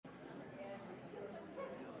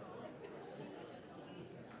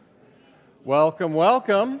Welcome,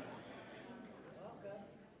 welcome.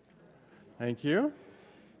 Thank you.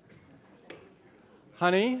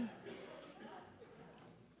 Honey,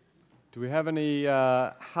 do we have any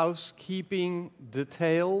housekeeping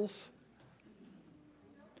details?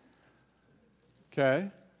 Okay.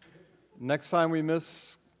 Next time we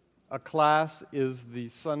miss a class is the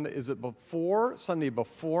Sunday. Is it Sunday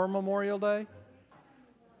before Memorial Day?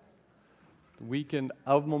 The weekend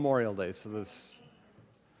of Memorial Day.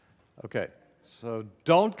 Okay, so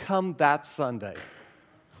don't come that Sunday.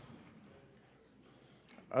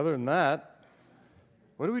 Other than that,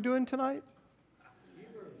 what are we doing tonight?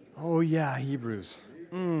 Hebrews. Oh, yeah, Hebrews.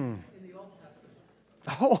 In the Old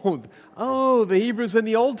Testament. Oh, the Hebrews in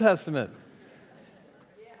the Old Testament.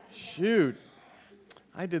 Shoot.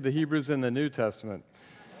 I did the Hebrews in the New Testament.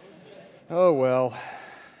 Oh, well,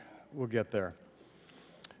 we'll get there.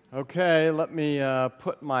 Okay, let me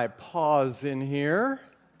put my pause in here.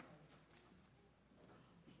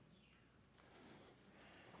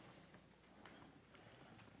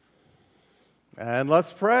 And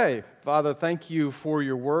let's pray. Father, thank you for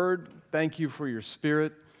your word. Thank you for your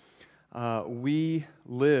spirit. We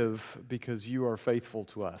live because you are faithful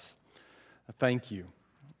to us. Thank you.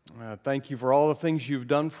 Thank you for all the things you've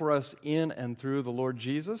done for us in and through the Lord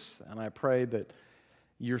Jesus. And I pray that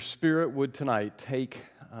your spirit would tonight take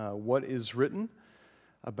what is written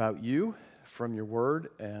about you from your word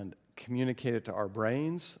and communicate it to our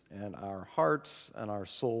brains and our hearts and our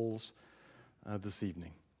souls this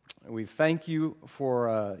evening. We thank you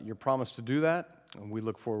for your promise to do that, and we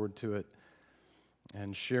look forward to it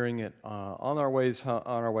and sharing it on our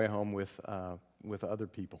way home with other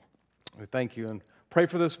people. We thank you and pray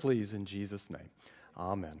for this, please, in Jesus' name.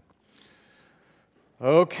 Amen.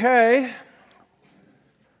 Okay,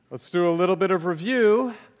 let's do a little bit of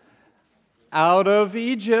review. Out of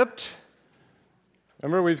Egypt.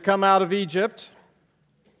 Remember, we've come out of Egypt.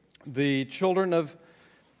 The children of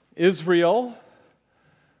Israel,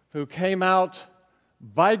 who came out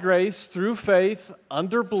by grace through faith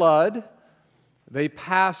under blood. They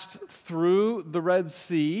passed through the Red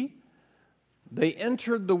Sea. They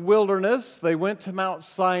entered the wilderness. They went to Mount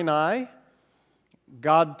Sinai.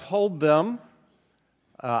 God told them,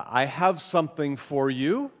 I have something for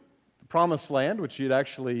you, the promised land, which he'd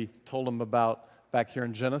actually told them about back here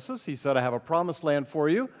in Genesis. He said, I have a promised land for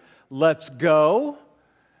you. Let's go.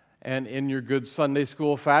 And in your good Sunday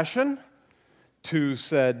school fashion, 2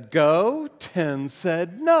 said go, 10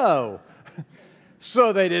 said no.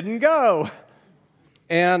 So they didn't go.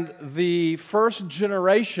 And the first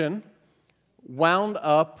generation wound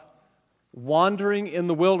up wandering in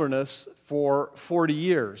the wilderness for 40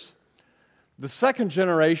 years. The second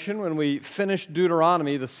generation, when we finished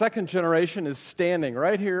Deuteronomy, the second generation is standing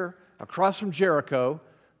right here across from Jericho,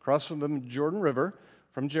 across from the Jordan River,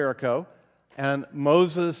 from Jericho, and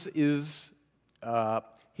Moses is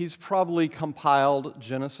he's probably compiled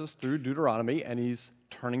Genesis through Deuteronomy, and he's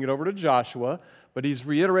turning it over to Joshua, but he's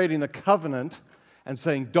reiterating the covenant and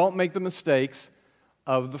saying, don't make the mistakes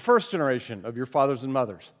of the first generation of your fathers and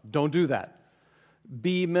mothers. Don't do that.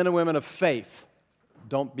 Be men and women of faith.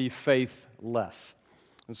 Don't be faithless.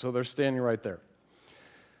 And so they're standing right there.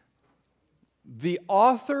 The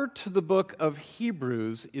author to the book of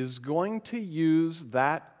Hebrews is going to use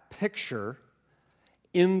that picture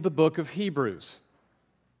in the book of Hebrews.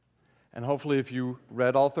 And hopefully if you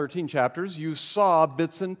read all 13 chapters, you saw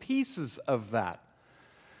bits and pieces of that.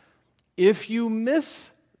 If you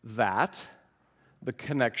miss that, the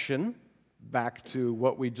connection back to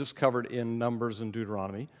what we just covered in Numbers and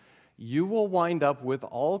Deuteronomy, you will wind up with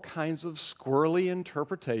all kinds of squirrely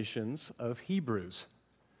interpretations of Hebrews.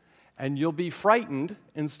 And you'll be frightened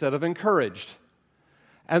instead of encouraged.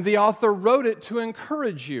 And the author wrote it to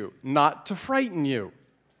encourage you, not to frighten you.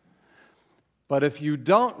 But if you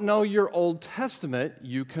don't know your Old Testament,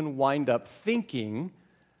 you can wind up thinking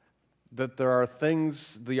that there are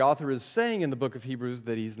things the author is saying in the book of Hebrews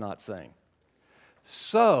that he's not saying.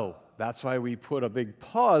 So, that's why we put a big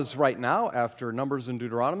pause right now after Numbers and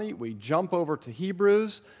Deuteronomy. We jump over to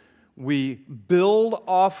Hebrews. We build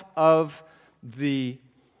off of the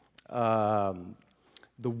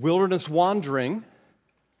wilderness wandering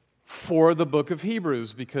for the book of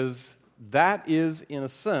Hebrews, because that is, in a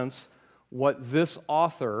sense, what this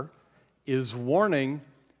author is warning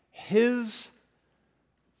his,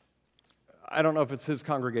 I don't know if it's his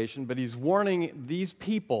congregation, but he's warning these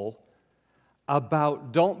people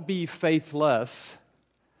about don't be faithless,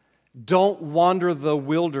 don't wander the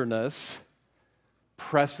wilderness,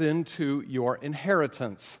 press into your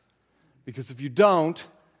inheritance. Because if you don't,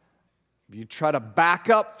 if you try to back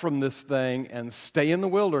up from this thing and stay in the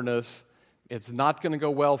wilderness, it's not going to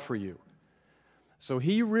go well for you. So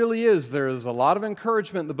there is a lot of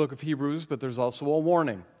encouragement in the book of Hebrews, but there's also a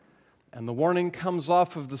warning. And the warning comes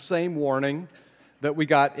off of the same warning that we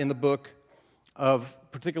got in the book of,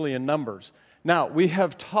 particularly in Numbers. Now, we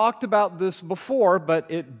have talked about this before,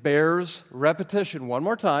 but it bears repetition one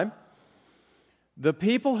more time. The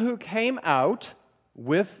people who came out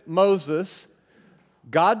with Moses,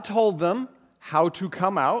 God told them how to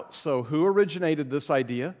come out. So who originated this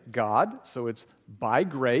idea? God. So it's by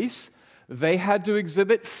grace. They had to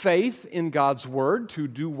exhibit faith in God's word to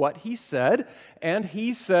do what he said, and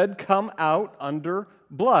he said, come out under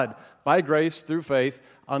blood. By grace, through faith,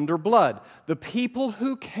 under blood. The people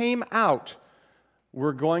who came out,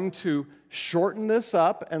 we're going to shorten this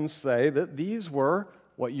up and say that these were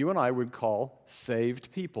what you and I would call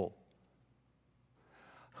saved people.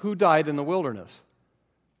 Who died in the wilderness?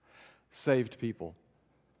 Saved people.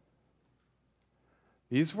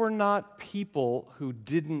 These were not people who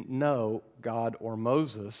didn't know God or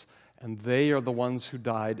Moses, and they are the ones who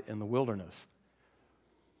died in the wilderness.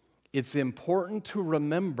 It's important to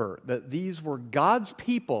remember that these were God's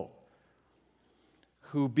people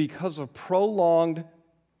who, because of prolonged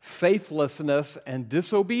faithlessness and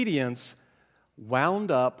disobedience,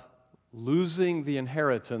 wound up losing the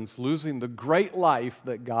inheritance, losing the great life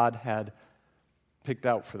that God had picked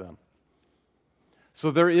out for them. So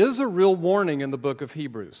there is a real warning in the book of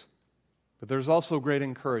Hebrews, but there's also great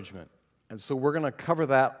encouragement. And so we're going to cover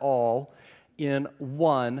that all in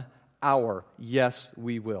 1 hour. Yes,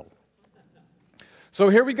 we will. So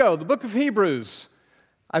here we go. The book of Hebrews.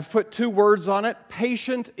 I've put 2 words on it: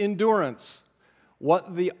 patient endurance.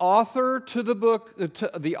 What the author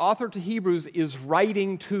to Hebrews is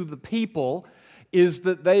writing to the people is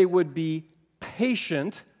that they would be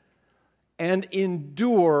patient and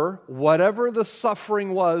endure whatever the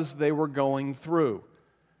suffering was they were going through.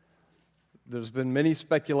 There's been many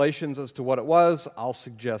speculations as to what it was. I'll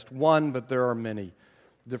suggest one, but there are many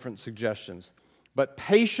different suggestions. But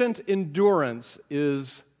patient endurance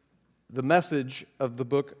is the message of the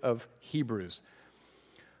book of Hebrews.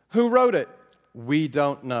 Who wrote it? We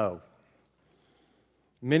don't know.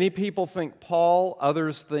 Many people think Paul,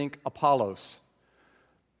 others think Apollos.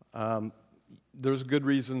 There's good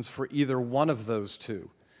reasons for either one of those two.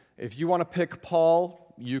 If you want to pick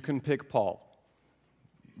Paul, you can pick Paul.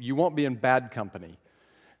 You won't be in bad company.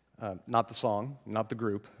 Not the song, not the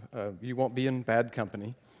group. You won't be in bad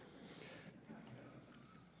company.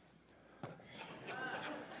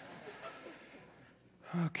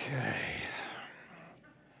 Okay.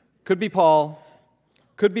 Could be Paul,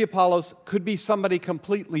 could be Apollos, could be somebody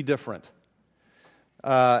completely different.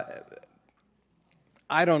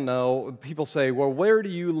 I don't know. People say, well, where do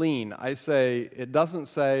you lean? I say, it doesn't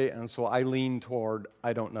say, and so I lean toward,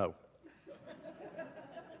 I don't know.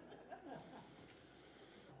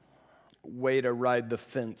 Way to ride the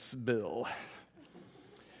fence, Bill.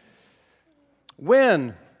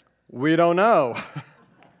 When? We don't know.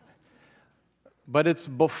 But it's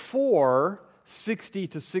before 60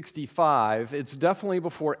 to 65. It's definitely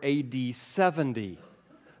before AD 70,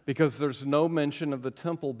 because there's no mention of the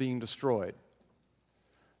temple being destroyed.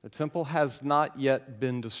 The temple has not yet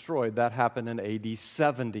been destroyed. That happened in AD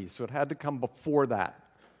 70, so it had to come before that.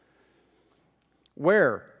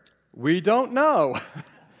 Where? We don't know.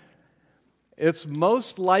 It's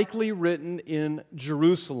most likely written in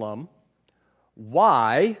Jerusalem.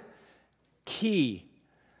 Why? Key.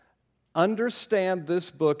 Understand this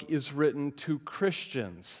book is written to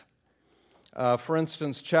Christians. For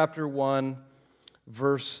instance, chapter 1,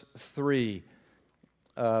 verse 3,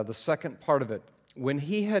 the second part of it. When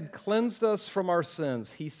he had cleansed us from our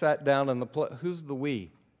sins, he sat down in the place. Who's the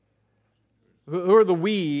we? Who are the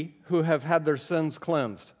we who have had their sins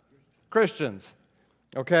cleansed? Christians.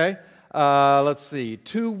 Okay? Let's see.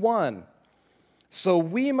 2:1. So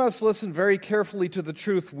we must listen very carefully to the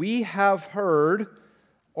truth we have heard,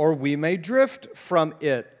 or we may drift from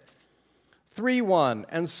it. 3:1.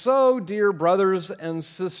 And so, dear brothers and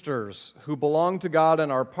sisters who belong to God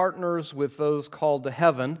and are partners with those called to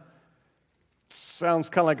heaven. Sounds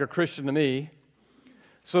kind of like a Christian to me.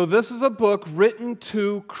 So this is a book written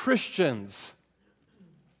to Christians.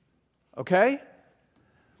 Okay?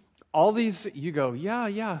 All these, you go,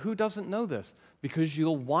 yeah, who doesn't know this? Because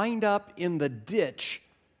you'll wind up in the ditch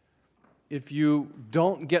if you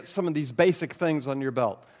don't get some of these basic things on your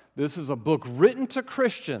belt. This is a book written to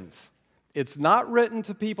Christians. It's not written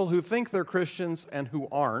to people who think they're Christians and who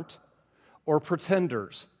aren't, or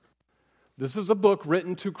pretenders. This is a book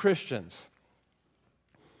written to Christians.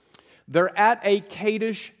 They're at a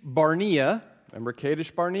Kadesh Barnea. Remember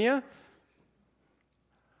Kadesh Barnea?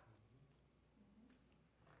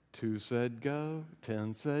 2 said go,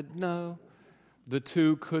 10 said no. the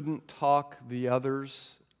two couldn't talk the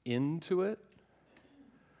others into it.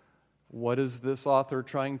 What is this author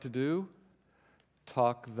trying to do?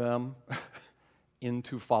 Talk them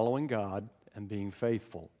into following God and being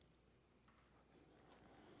faithful.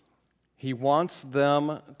 He wants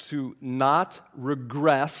them to not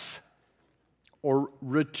regress or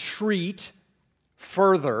retreat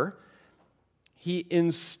further. He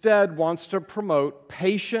instead wants to promote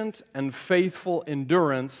patient and faithful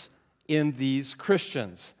endurance in these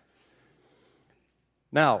Christians.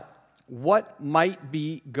 Now, what might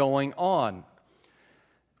be going on?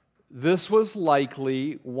 This was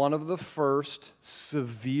likely one of the first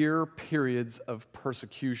severe periods of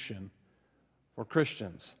persecution for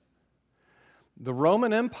Christians. The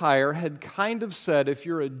Roman Empire had kind of said, if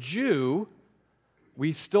you're a Jew,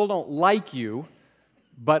 we still don't like you,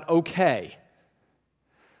 but okay.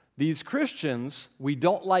 These Christians, we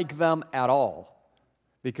don't like them at all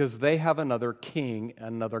because they have another king,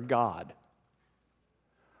 another God.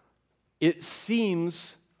 It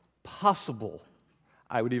seems possible,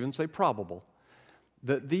 I would even say probable,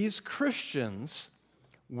 that these Christians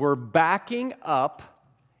were backing up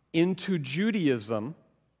into Judaism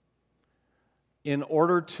in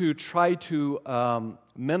order to try to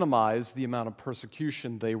minimize the amount of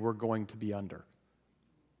persecution they were going to be under.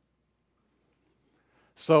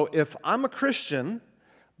 So if I'm a Christian,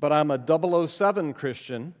 but I'm a 007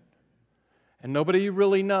 Christian, and nobody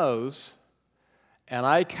really knows, and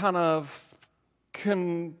I kind of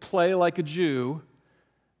can play like a Jew,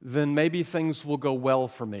 then maybe things will go well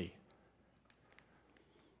for me.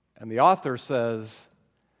 And the author says,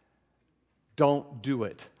 don't do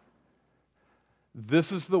it.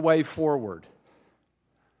 This is the way forward.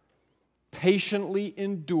 Patiently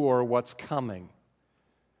endure what's coming.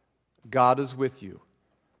 God is with you.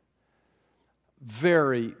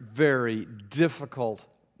 Very, very difficult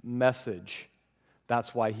message.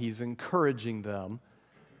 That's why he's encouraging them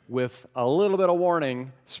with a little bit of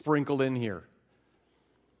warning sprinkled in here.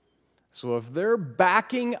 So if they're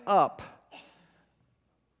backing up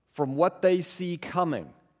from what they see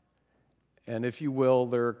coming, and if you will,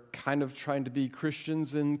 they're kind of trying to be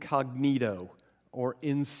Christians incognito or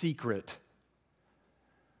in secret,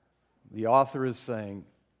 the author is saying,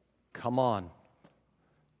 come on,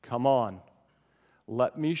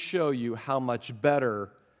 let me show you how much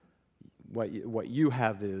better what you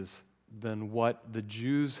have is than what the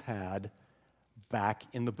Jews had back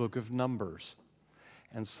in the book of Numbers.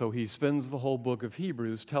 And so he spends the whole book of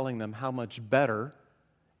Hebrews telling them how much better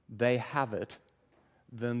they have it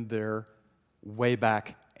than their way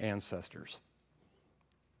back ancestors.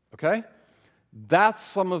 Okay? That's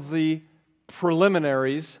some of the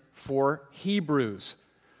preliminaries for Hebrews.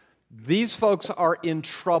 These folks are in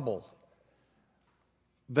trouble.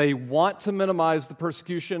 They want to minimize the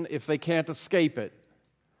persecution if they can't escape it.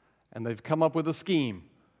 And they've come up with a scheme.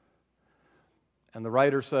 And the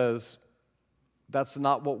writer says, that's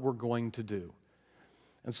not what we're going to do.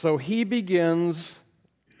 And so he begins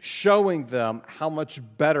showing them how much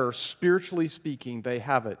better, spiritually speaking, they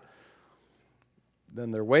have it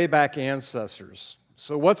than their way back ancestors.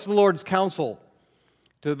 So what's the Lord's counsel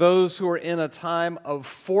to those who are in a time of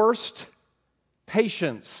forced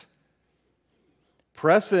patience?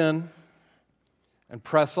 Press in and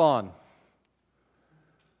press on.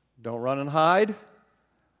 Don't run and hide.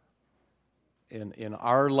 In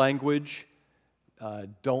our language,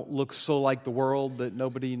 don't look so like the world that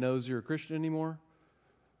nobody knows you're a Christian anymore.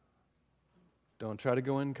 Don't try to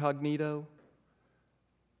go incognito.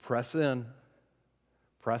 Press in.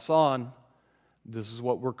 Press on. This is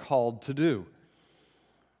what we're called to do.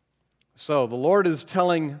 So the Lord is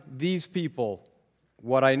telling these people,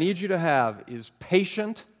 what I need you to have is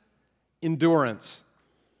patient endurance.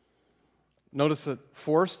 Notice that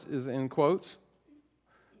forced is in quotes.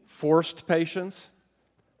 Forced patience.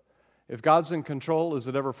 If God's in control, is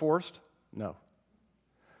it ever forced? No.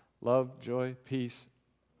 Love, joy, peace.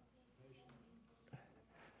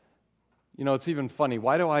 You know, it's even funny.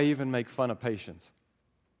 Why do I even make fun of patience?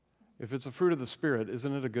 If it's a fruit of the Spirit,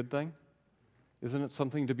 isn't it a good thing? Isn't it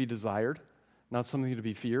something to be desired, not something to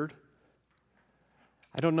be feared?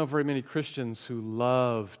 I don't know very many Christians who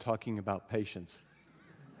love talking about patience.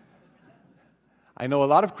 I know a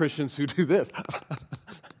lot of Christians who do this.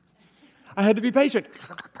 I had to be patient.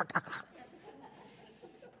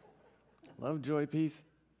 Love, joy, peace,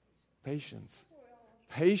 patience.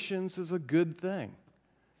 Patience is a good thing.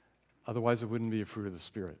 Otherwise, it wouldn't be a fruit of the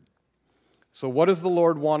Spirit. So what does the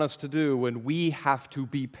Lord want us to do when we have to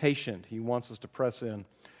be patient? He wants us to press in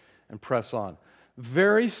and press on.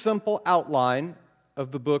 Very simple outline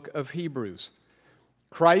of the book of Hebrews.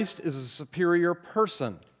 Christ is a superior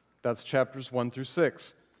person. That's chapters 1 through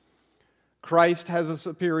 6. Christ has a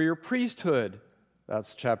superior priesthood.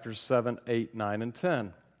 That's chapters 7, 8, 9, and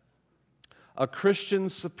 10. A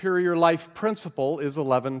Christian's superior life principle is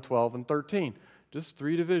 11, 12, and 13. Just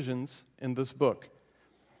 3 divisions in this book.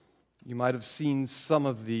 You might have seen some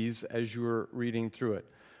of these as you were reading through it.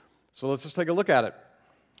 So let's just take a look at it.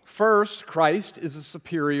 First, Christ is a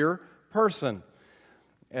superior person.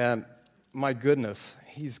 And my goodness,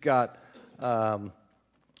 he's got,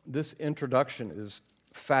 this introduction is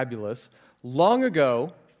fabulous. Long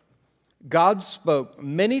ago, God spoke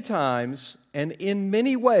many times and in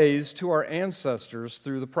many ways to our ancestors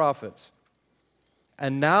through the prophets.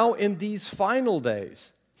 And now in these final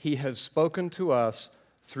days, he has spoken to us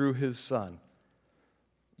through his Son.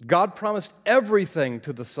 God promised everything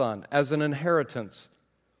to the Son as an inheritance.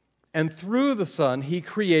 And through the Son, he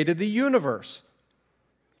created the universe.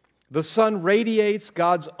 The Son radiates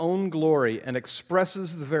God's own glory and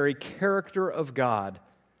expresses the very character of God.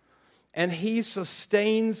 And he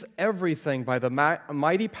sustains everything by the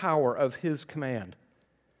mighty power of his command.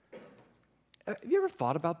 Have you ever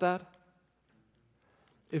thought about that?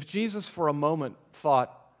 If Jesus for a moment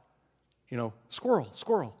thought, squirrel,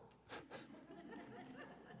 squirrel,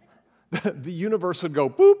 the universe would go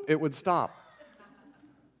boop, it would stop.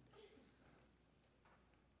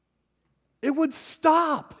 It would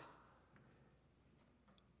stop.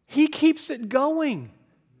 He keeps it going.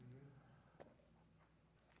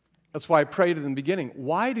 That's why I prayed in the beginning,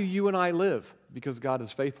 why do you and I live? Because God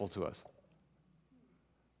is faithful to us.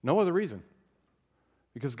 No other reason.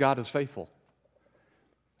 Because God is faithful.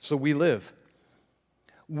 So we live.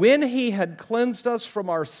 When he had cleansed us from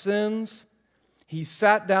our sins, he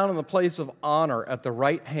sat down in the place of honor at the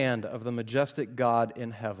right hand of the majestic God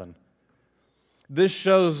in heaven. This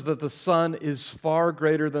shows that the Son is far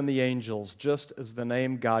greater than the angels, just as the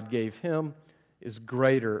name God gave him is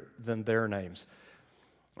greater than their names.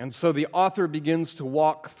 And so the author begins to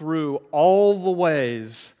walk through all the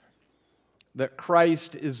ways that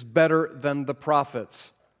Christ is better than the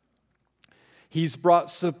prophets. He's brought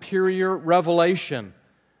superior revelation,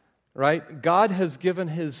 right? God has given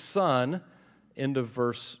his Son, end of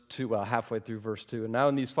verse 2, halfway through verse 2. And now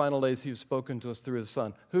in these final days, he's spoken to us through his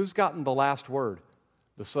Son. Who's gotten the last word?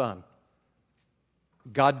 The Son.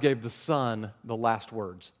 God gave the Son the last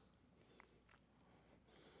words.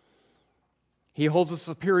 He holds a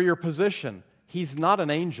superior position. He's not an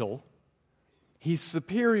angel. He's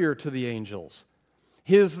superior to the angels.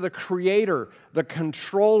 He is the creator, the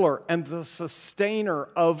controller, and the sustainer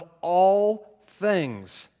of all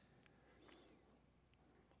things.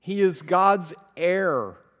 He is God's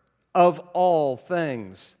heir of all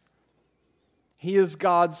things. He is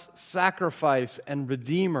God's sacrifice and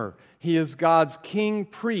redeemer. He is God's king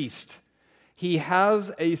priest. He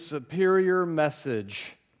has a superior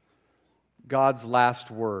message, God's last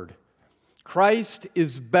word. Christ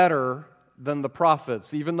is better than the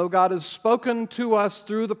prophets. Even though God has spoken to us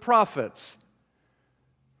through the prophets,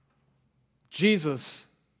 Jesus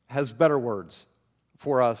has better words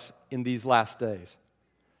for us in these last days.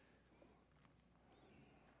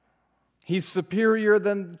 He's superior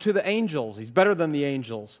to the angels. He's better than the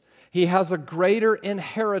angels. He has a greater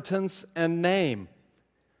inheritance and name.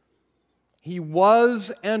 He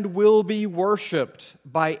was and will be worshiped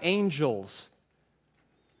by angels.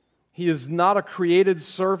 He is not a created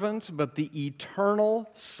servant, but the eternal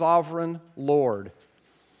sovereign Lord.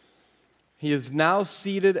 He is now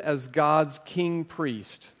seated as God's king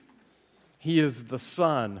priest. He is the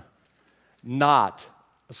Son, not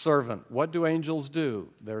a servant. What do angels do?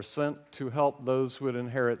 They're sent to help those who would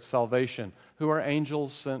inherit salvation. Who are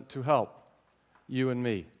angels sent to help? You and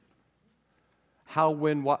me. How,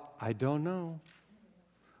 when, what? I don't know.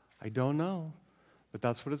 I don't know. But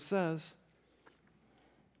that's what it says.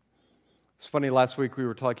 It's funny, last week we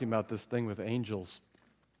were talking about this thing with angels.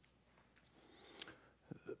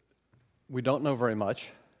 We don't know very much.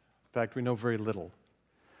 In fact, we know very little.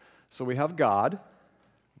 So we have God,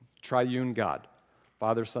 triune God,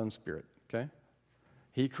 Father, Son, Spirit, okay?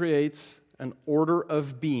 He creates an order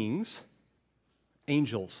of beings,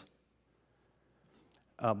 angels.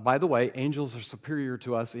 By the way, angels are superior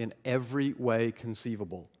to us in every way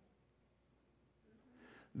conceivable.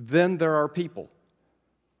 Then there are people.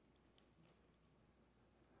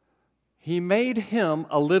 He made him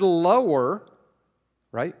a little lower,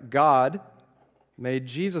 right? God made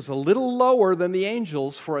Jesus a little lower than the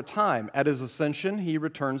angels for a time. At his ascension, he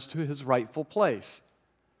returns to his rightful place.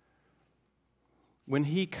 When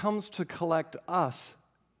he comes to collect us,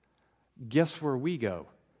 guess where we go?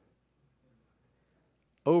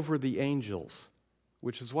 Over the angels,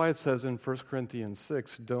 which is why it says in 1 Corinthians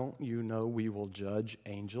 6, don't you know we will judge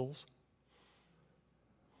angels?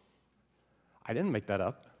 I didn't make that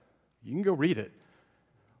up. You can go read it.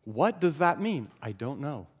 What does that mean? I don't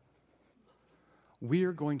know. We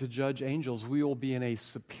are going to judge angels. We will be in a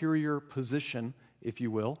superior position, if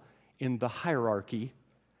you will, in the hierarchy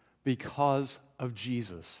because of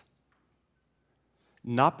Jesus.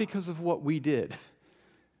 Not because of what we did,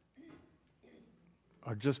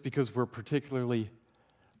 or just because we're particularly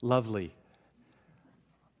lovely.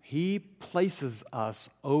 He places us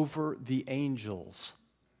over the angels.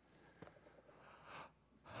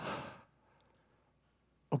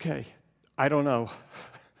 Okay, I don't know.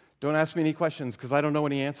 Don't ask me any questions because I don't know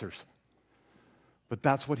any answers. But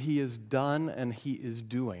that's what he has done and he is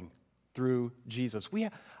doing through Jesus.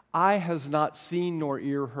 Eye has not seen nor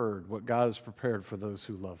ear heard what God has prepared for those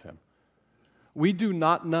who love him. We do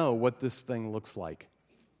not know what this thing looks like.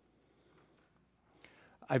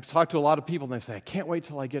 I've talked to a lot of people and they say, I can't wait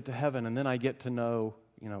till I get to heaven and then I get to know,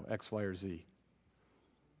 X, Y, or Z.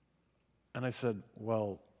 And I said,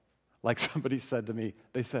 well, like somebody said to me,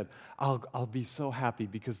 they said, I'll be so happy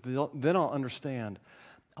because then I'll understand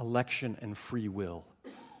election and free will.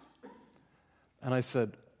 And I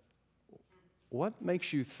said, what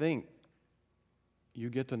makes you think you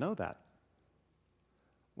get to know that?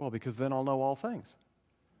 Well, because then I'll know all things.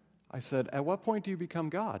 I said, at what point do you become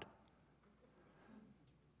God?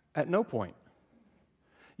 At no point.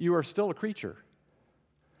 You are still a creature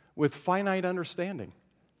with finite understanding.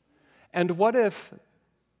 And what if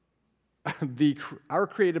our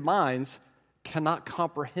created minds cannot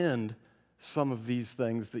comprehend some of these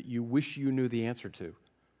things that you wish you knew the answer to?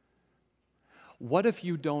 What if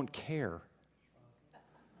you don't care?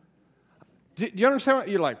 Do you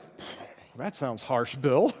understand? You're like, that sounds harsh,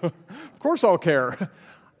 Bill. Of course I'll care.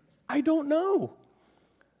 I don't know.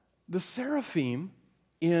 The seraphim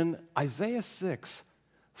in Isaiah 6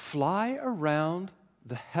 fly around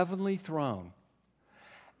the heavenly throne.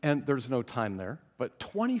 And there's no time there, but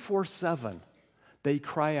 24/7 they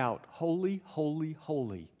cry out, holy, holy,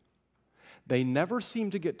 holy. They never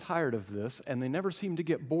seem to get tired of this, and they never seem to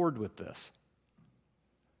get bored with this.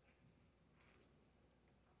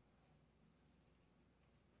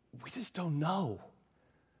 We just don't know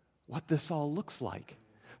what this all looks like.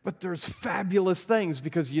 But there's fabulous things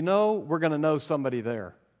because we're going to know somebody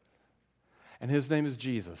there. And his name is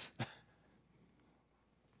Jesus.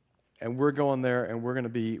 And we're going there and we're going to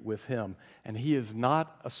be with him. And he is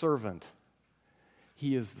not a servant.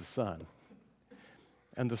 He is the Son.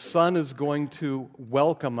 And the Son is going to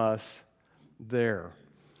welcome us there.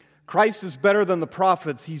 Christ is better than the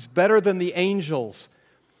prophets. He's better than the angels.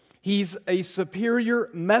 He's a superior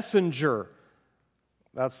messenger.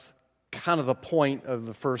 That's kind of the point of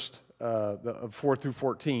the first, of 4 through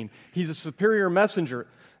 14. He's a superior messenger.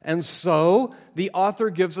 And so the author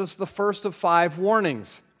gives us the first of 5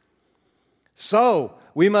 warnings. So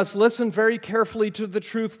we must listen very carefully to the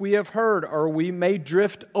truth we have heard, or we may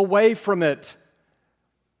drift away from it.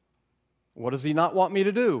 What does he not want me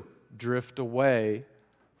to do? Drift away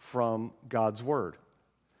from God's word.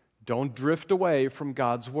 Don't drift away from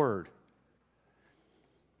God's word.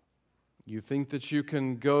 You think that you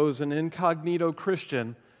can go as an incognito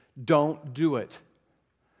Christian, don't do it.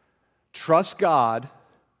 Trust God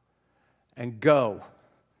and go.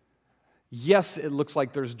 Yes, it looks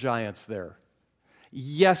like there's giants there.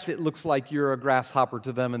 Yes, it looks like you're a grasshopper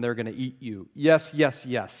to them and they're going to eat you. Yes, yes,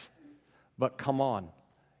 yes. But come on,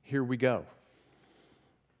 here we go.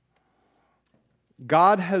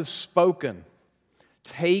 God has spoken.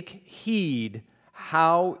 Take heed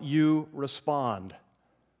how you respond.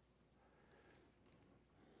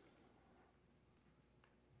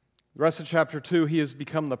 The rest of chapter 2, he has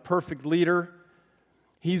become the perfect leader.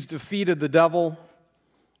 He's defeated the devil,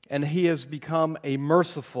 and he has become a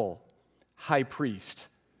merciful high priest.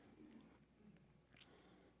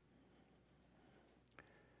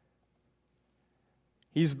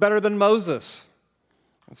 He's better than Moses.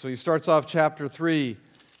 And so he starts off chapter 3,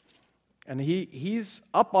 and he's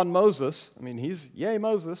up on Moses. I mean, yay,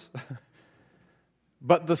 Moses.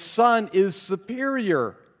 But the Son is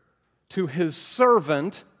superior to his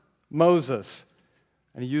servant, Moses.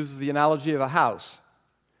 And he uses the analogy of a house.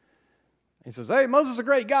 He says, hey, Moses is a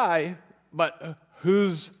great guy, but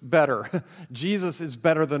who's better? Jesus is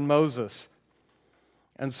better than Moses.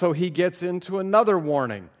 And so he gets into another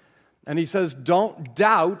warning. And he says, don't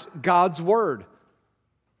doubt God's word.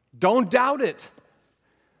 Don't doubt it.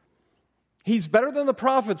 He's better than the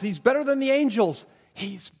prophets. He's better than the angels.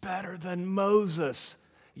 He's better than Moses.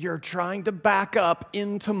 You're trying to back up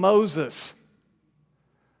into Moses.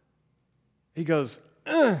 He goes,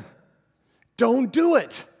 Don't do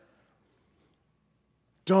it.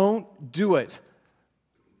 Don't do it.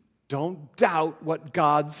 Don't doubt what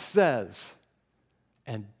God says.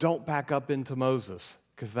 And don't back up into Moses,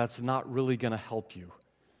 because that's not really going to help you.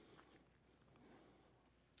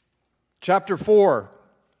 Chapter 4.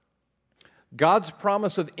 God's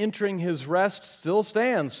promise of entering his rest still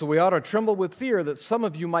stands, so we ought to tremble with fear that some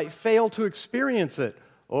of you might fail to experience it.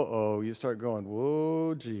 Uh-oh, you start going,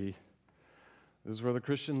 whoa, gee. This is where the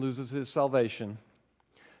Christian loses his salvation.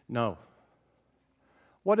 No.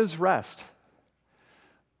 What is rest?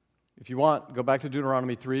 If you want, go back to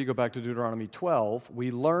Deuteronomy 3, go back to Deuteronomy 12.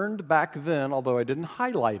 We learned back then, although I didn't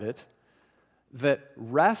highlight it, that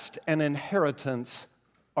rest and inheritance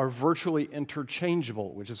are virtually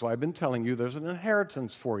interchangeable, which is why I've been telling you there's an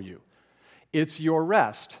inheritance for you. It's your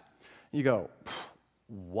rest. You go,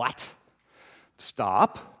 what?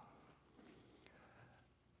 Stop.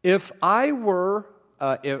 If I were,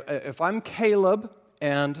 if I'm Caleb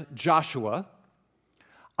and Joshua,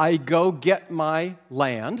 I go get my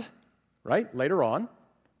land, right, later on.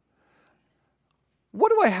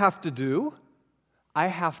 What do I have to do? I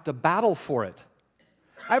have to battle for it.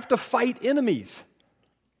 I have to fight enemies.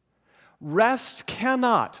 Rest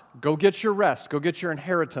cannot, go get your rest, go get your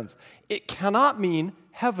inheritance. It cannot mean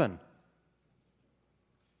heaven.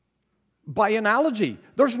 By analogy,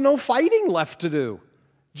 there's no fighting left to do.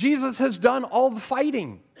 Jesus has done all the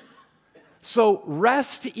fighting. So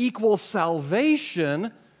rest equals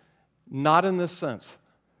salvation, not in this sense.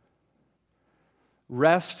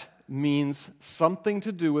 Rest means something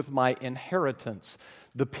to do with my inheritance.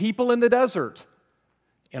 The people in the desert,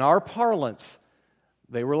 in our parlance,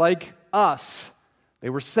 they were like us. They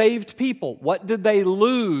were saved people. What did they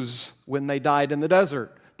lose when they died in the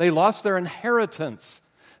desert? They lost their inheritance.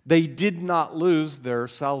 They did not lose their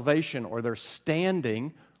salvation or their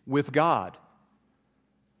standing with God.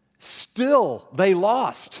 Still, they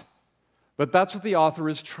lost. But that's what the author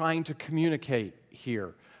is trying to communicate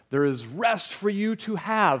here. There is rest for you to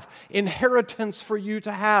have, inheritance for you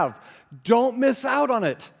to have. Don't miss out on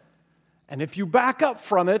it. And if you back up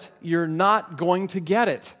from it, you're not going to get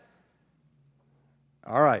it.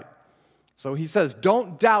 All right. So he says,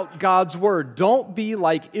 don't doubt God's word. Don't be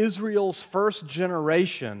like Israel's first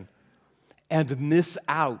generation and miss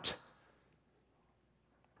out.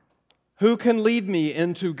 Who can lead me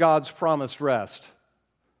into God's promised rest?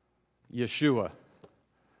 Yeshua.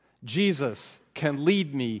 Jesus can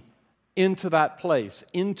lead me into that place,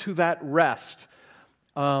 into that rest.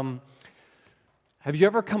 Have you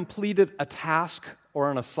ever completed a task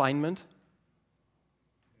or an assignment?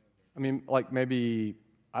 I mean, like maybe,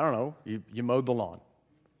 I don't know, you mowed the lawn,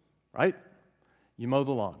 right? You mowed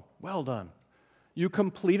the lawn. Well done. You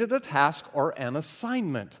completed a task or an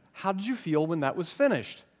assignment. How did you feel when that was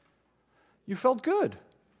finished? You felt good.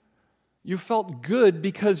 You felt good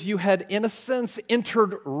because you had, in a sense,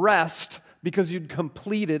 entered rest because you'd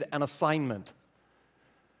completed an assignment.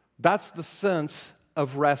 That's the sense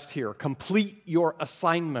of rest here. Complete your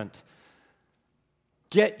assignment.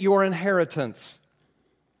 Get your inheritance.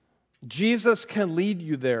 Jesus can lead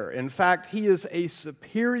you there. In fact, he is a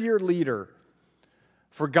superior leader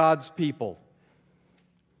for God's people.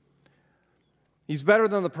 He's better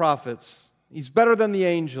than the prophets. He's better than the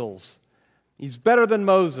angels. He's better than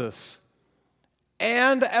Moses.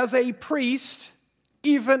 And as a priest,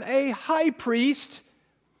 even a high priest,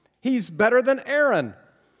 he's better than Aaron.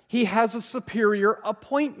 He has a superior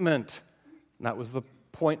appointment. And that was the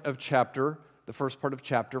point of the first part of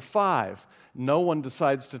chapter 5. No one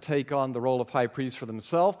decides to take on the role of high priest for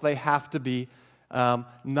themselves. They have to be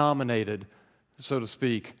nominated, so to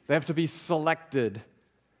speak. They have to be selected.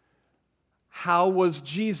 How was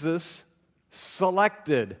Jesus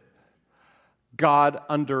selected? God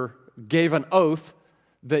gave an oath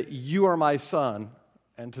that you are my son,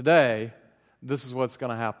 and today, this is what's going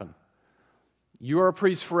to happen. You are a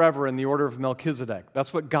priest forever in the order of Melchizedek.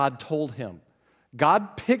 That's what God told him.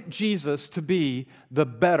 God picked Jesus to be the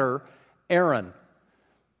better Aaron.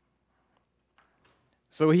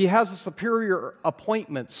 So he has a superior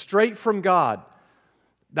appointment straight from God.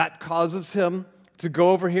 That causes him to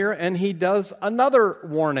go over here, and he does another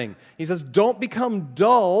warning. He says, don't become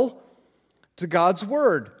dull to God's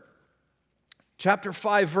word. Chapter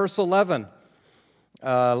 5, verse 11.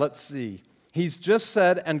 Let's see. He's just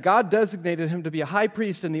said, and God designated him to be a high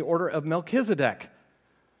priest in the order of Melchizedek.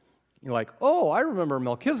 You're like, oh, I remember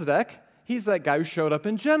Melchizedek. He's that guy who showed up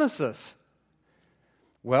in Genesis.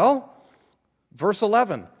 Well, verse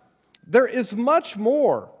 11. There is much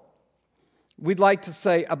more we'd like to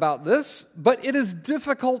say about this, but it is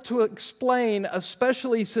difficult to explain,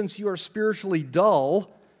 especially since you are spiritually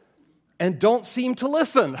dull and don't seem to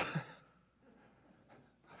listen.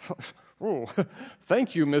 Oh,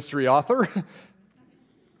 thank you, mystery author.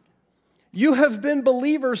 You have been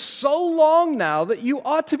believers so long now that you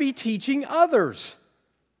ought to be teaching others.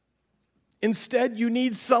 Instead, you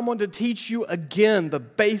need someone to teach you again the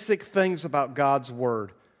basic things about God's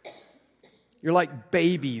Word. You're like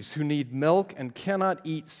babies who need milk and cannot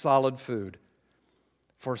eat solid food.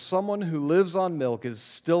 For someone who lives on milk is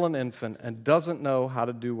still an infant and doesn't know how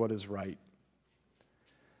to do what is right.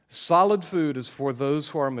 Solid food is for those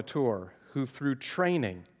who are mature, who through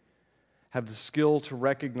training have the skill to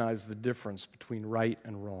recognize the difference between right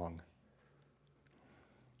and wrong.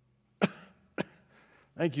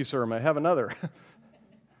 Thank you, sir. May I have another?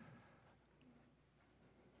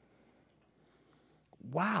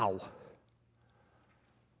 Wow.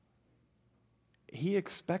 He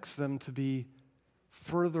expects them to be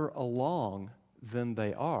further along than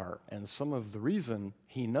they are. And some of the reason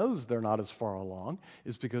he knows they're not as far along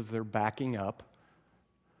is because they're backing up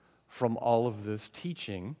from all of this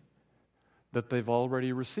teaching that they've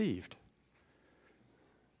already received.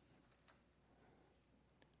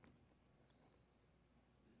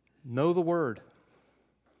 Know the Word.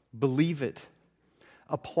 Believe it.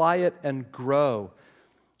 Apply it and grow.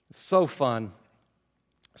 It's so fun.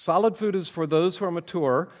 Solid food is for those who are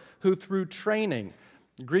mature, who through training,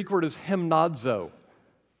 the Greek word is hymnazo.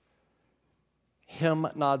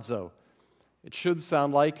 Hymnazo. It should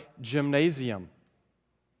sound like gymnasium,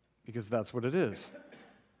 because that's what it is.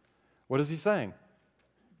 What is he saying?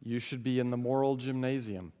 You should be in the moral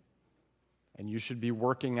gymnasium, and you should be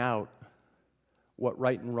working out what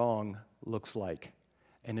right and wrong looks like.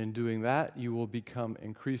 And in doing that, you will become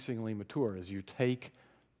increasingly mature as you take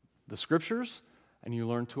the Scriptures and you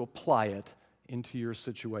learn to apply it into your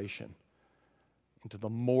situation, into the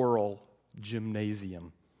moral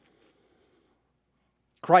gymnasium.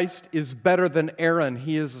 Christ is better than Aaron.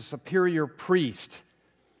 He is a superior priest.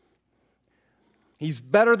 He's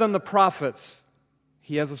better than the prophets.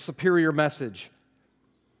 He has a superior message.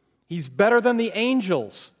 He's better than the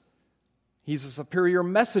angels. He's a superior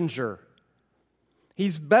messenger.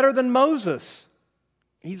 He's better than Moses.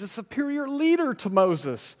 He's a superior leader to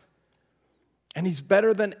Moses. And he's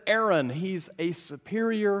better than Aaron. He's a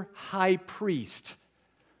superior high priest.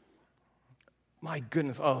 My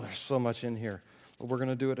goodness, oh, there's so much in here. But we're going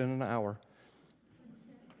to do it in an hour.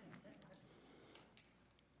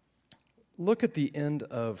 Look at the end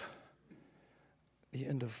of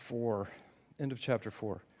chapter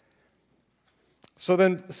 4. So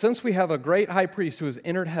then, since we have a great high priest who has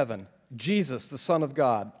entered heaven, Jesus, the Son of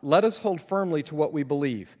God, let us hold firmly to what we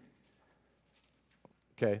believe.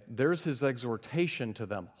 Okay, there's his exhortation to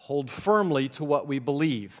them. Hold firmly to what we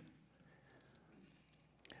believe.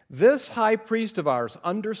 This high priest of ours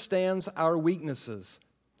understands our weaknesses,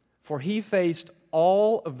 for he faced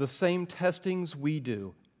all of the same testings we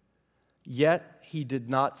do, yet he did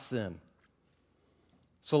not sin.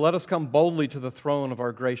 So let us come boldly to the throne of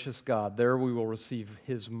our gracious God. There we will receive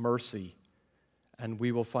his mercy, and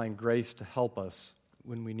we will find grace to help us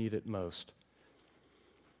when we need it most.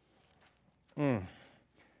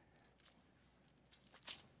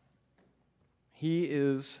 He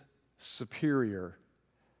is superior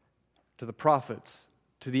to the prophets,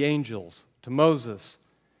 to the angels, to Moses,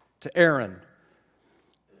 to Aaron.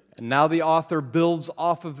 And now the author builds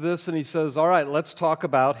off of this and he says, all right, let's talk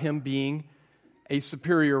about him being a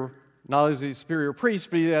superior, not as a superior priest,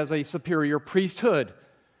 but as a superior priesthood.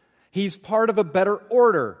 He's part of a better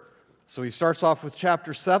order. So he starts off with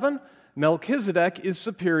chapter 7. Melchizedek is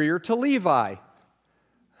superior to Levi.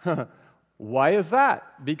 Why is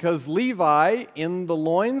that? Because Levi, in the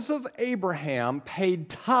loins of Abraham, paid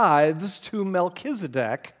tithes to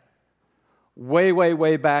Melchizedek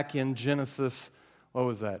way back in Genesis, what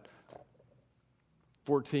was that?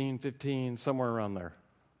 14, 15, somewhere around there.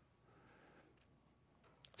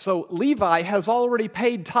 So Levi has already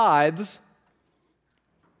paid tithes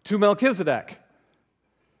to Melchizedek.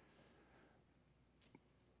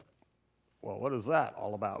 Well, what is that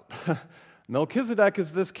all about? Melchizedek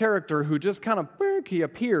is this character who just kind of, he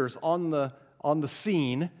appears on the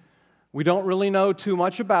scene. We don't really know too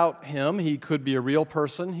much about him. He could be a real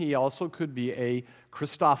person. He also could be a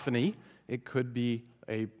Christophany. It could be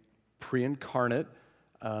a pre-incarnate.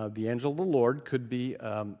 The angel of the Lord could be,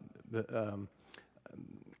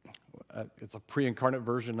 it's a pre-incarnate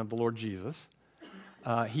version of the Lord Jesus.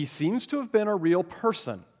 He seems to have been a real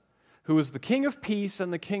person who is the King of peace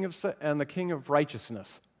and the King of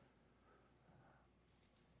righteousness.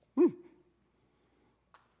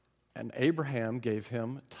 And Abraham gave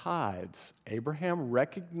him tithes. Abraham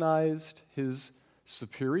recognized his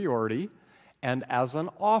superiority, and as an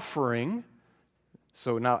offering,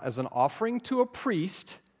 so now as an offering to a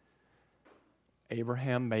priest,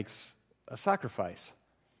 Abraham makes a sacrifice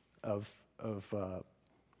of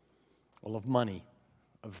money,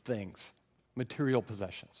 of things, material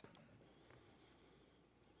possessions.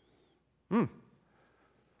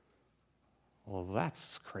 Well,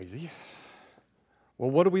 that's crazy. Well,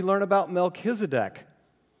 what do we learn about Melchizedek?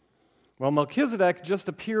 Well, Melchizedek just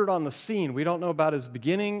appeared on the scene. We don't know about his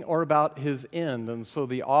beginning or about his end, and so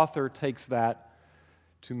the author takes that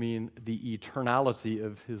to mean the eternality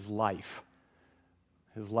of his life.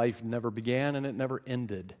 His life never began and it never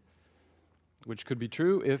ended, which could be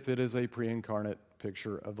true if it is a pre-incarnate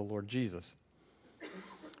picture of the Lord Jesus.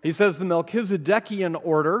 He says the Melchizedekian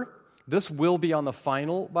order, this will be on the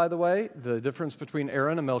final, by the way, the difference between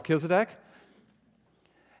Aaron and Melchizedek.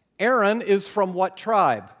 Aaron is from what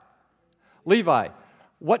tribe? Levi.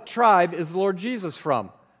 What tribe is the Lord Jesus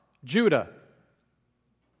from? Judah.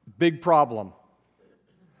 Big problem.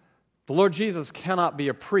 The Lord Jesus cannot be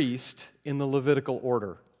a priest in the Levitical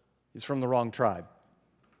order. He's from the wrong tribe.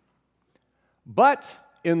 But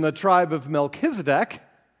in the tribe of Melchizedek,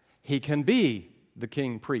 he can be the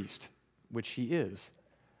king priest, which he is.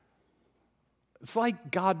 It's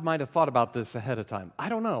like God might have thought about this ahead of time. I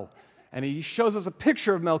don't know. And he shows us a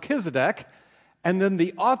picture of Melchizedek, and then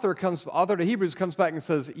the author to Hebrews comes back and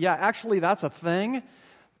says, yeah, actually that's a thing.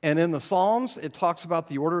 And in the Psalms, it talks about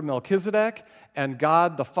the order of Melchizedek, and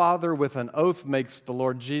God the Father with an oath makes the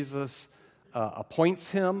Lord Jesus, appoints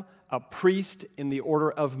him a priest in the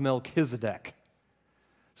order of Melchizedek.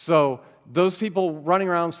 So those people running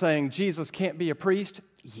around saying Jesus can't be a priest,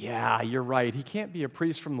 yeah, you're right. He can't be a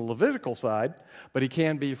priest from the Levitical side, but he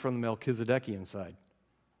can be from the Melchizedekian side.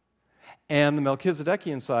 And the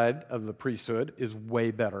Melchizedekian side of the priesthood is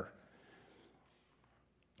way better.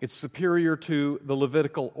 It's superior to the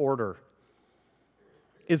Levitical order.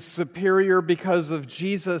 It's superior because of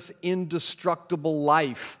Jesus' indestructible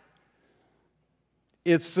life.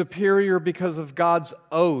 It's superior because of God's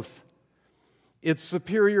oath. It's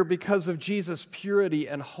superior because of Jesus' purity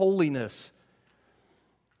and holiness.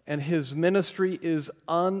 And his ministry is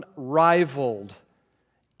unrivaled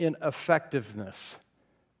in effectiveness.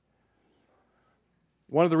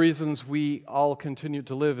 One of the reasons we all continue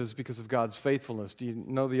to live is because of God's faithfulness. Do you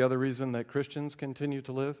know the other reason that Christians continue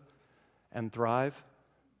to live and thrive?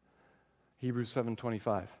 Hebrews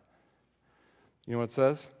 7:25. You know what it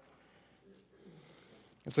says?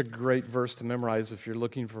 It's a great verse to memorize if you're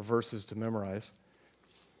looking for verses to memorize.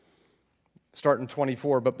 Start in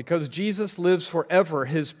 24. But because Jesus lives forever,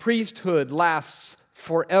 his priesthood lasts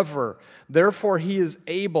forever. Therefore, he is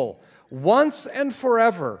able once and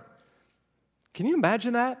forever. Can you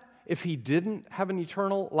imagine that? If he didn't have an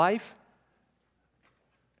eternal life?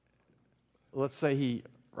 Let's say he,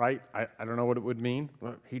 right? I don't know what it would mean.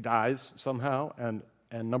 He dies somehow, and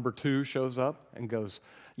number 2 shows up and goes,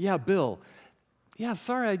 yeah, Bill, yeah,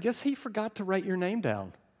 sorry, I guess he forgot to write your name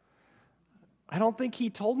down. I don't think he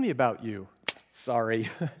told me about you. Sorry,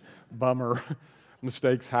 bummer.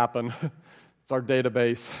 Mistakes happen. It's our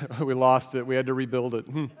database. We lost it. We had to rebuild it.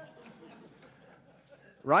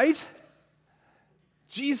 Right?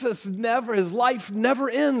 Jesus his life never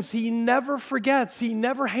ends. He never forgets. He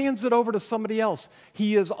never hands it over to somebody else.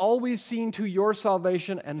 He is always seen to your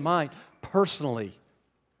salvation and mine personally.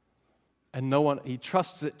 And he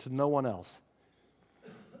trusts it to no one else.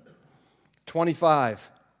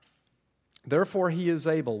 25. Therefore, he is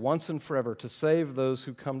able once and forever to save those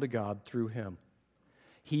who come to God through him.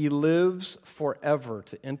 He lives forever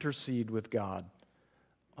to intercede with God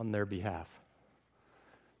on their behalf.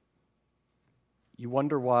 You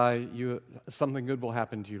wonder why something good will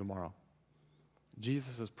happen to you tomorrow.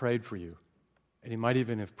 Jesus has prayed for you, and he might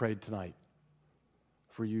even have prayed tonight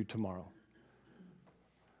for you tomorrow.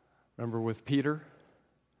 Remember with Peter?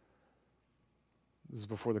 This is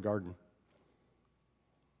before the garden.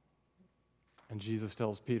 And Jesus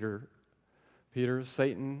tells Peter, Peter,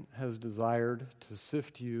 Satan has desired to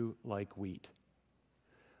sift you like wheat,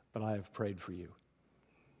 but I have prayed for you.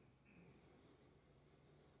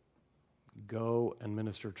 Go and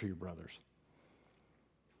minister to your brothers.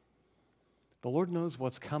 The Lord knows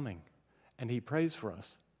what's coming, and he prays for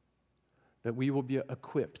us that we will be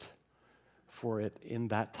equipped for it in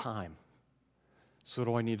that time. So what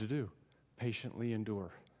do I need to do? Patiently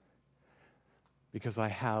endure. Because I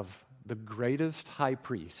have the greatest high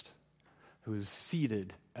priest who is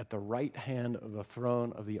seated at the right hand of the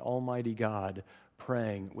throne of the Almighty God,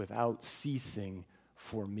 praying without ceasing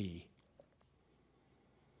for me.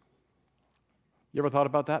 You ever thought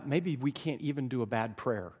about that? Maybe we can't even do a bad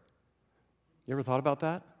prayer. You ever thought about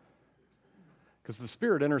that? Because the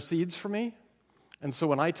Spirit intercedes for me, and so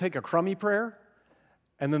when I take a crummy prayer,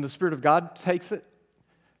 and then the Spirit of God takes it,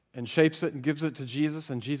 and shapes it and gives it to Jesus,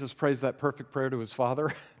 and Jesus prays that perfect prayer to his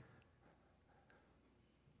Father,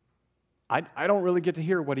 I don't really get to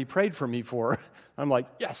hear what he prayed for me for. I'm like,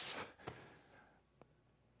 yes,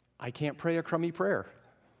 I can't pray a crummy prayer.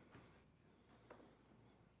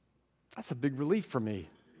 That's a big relief for me.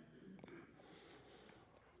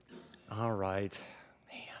 All right.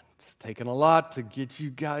 Man, it's taken a lot to get you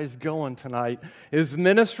guys going tonight. His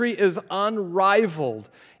ministry is unrivaled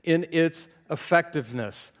in its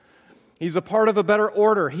effectiveness. He's a part of a better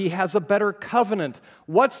order. He has a better covenant.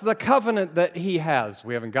 What's the covenant that he has?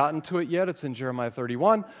 We haven't gotten to it yet. It's in Jeremiah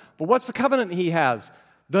 31. But what's the covenant he has?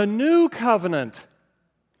 The new covenant.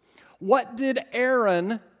 What did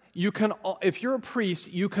Aaron, if you're a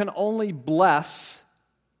priest, you can only bless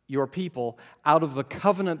your people out of the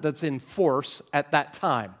covenant that's in force at that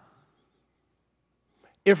time.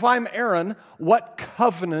 If I'm Aaron, what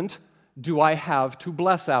covenant do I have to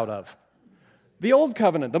bless out of? The Old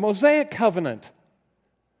Covenant, the Mosaic Covenant.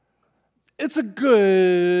 It's a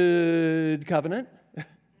good covenant.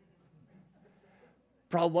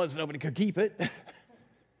 Problem was nobody could keep it.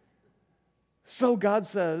 So God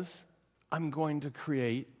says, I'm going to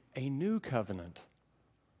create a new covenant.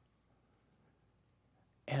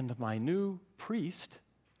 And my new priest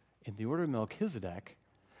in the order of Melchizedek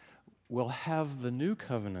will have the new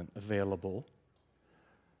covenant available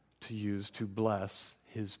to use to bless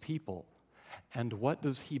his people. And what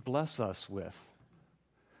does he bless us with?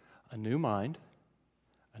 A new mind,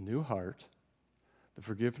 a new heart, the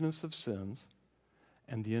forgiveness of sins,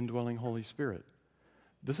 and the indwelling Holy Spirit.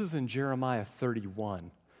 This is in Jeremiah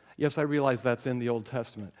 31. Yes, I realize that's in the Old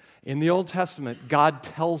Testament. In the Old Testament, God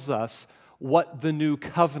tells us what the new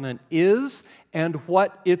covenant is and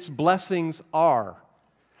what its blessings are.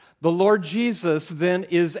 The Lord Jesus then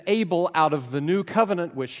is able, out of the new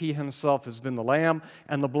covenant, which he himself has been the lamb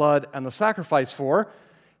and the blood and the sacrifice for,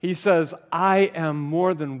 he says, I am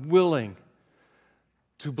more than willing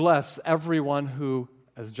to bless everyone who,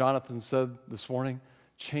 as Jonathan said this morning,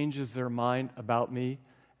 changes their mind about me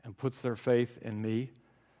and puts their faith in me,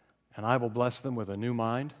 and I will bless them with a new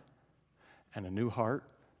mind and a new heart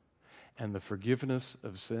and the forgiveness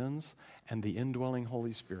of sins and the indwelling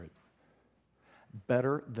Holy Spirit.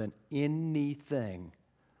 Better than anything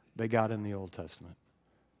they got in the Old Testament.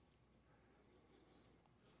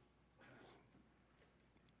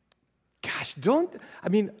 Gosh,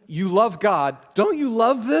 you love God. Don't you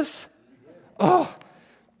love this? Oh,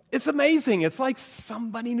 it's amazing. It's like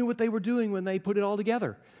somebody knew what they were doing when they put it all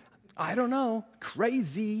together. I don't know.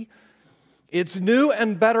 Crazy. It's new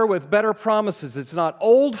and better with better promises. It's not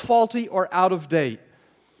old, faulty, or out of date.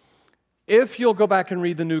 If you'll go back and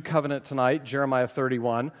read the New Covenant tonight, Jeremiah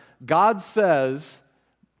 31, God says,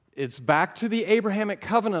 it's back to the Abrahamic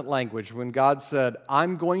covenant language when God said,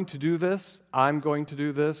 I'm going to do this, I'm going to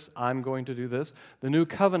do this, I'm going to do this. The New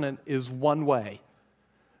Covenant is one way.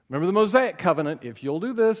 Remember the Mosaic covenant, if you'll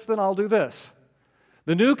do this, then I'll do this.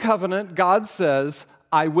 The New Covenant, God says,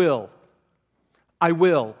 I will. I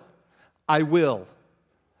will. I will.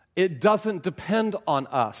 It doesn't depend on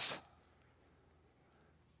us.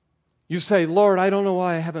 You say, Lord, I don't know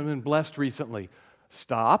why I haven't been blessed recently.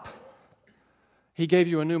 Stop. He gave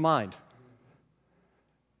you a new mind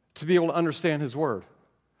to be able to understand his word,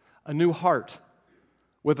 a new heart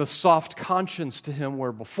with a soft conscience to him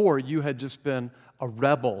where before you had just been a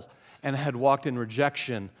rebel and had walked in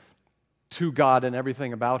rejection to God and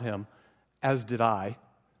everything about him, as did I.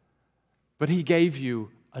 But he gave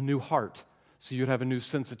you a new heart so you'd have a new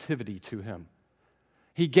sensitivity to him.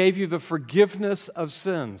 He gave you the forgiveness of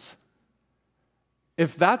sins.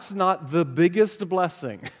 If that's not the biggest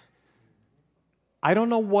blessing, I don't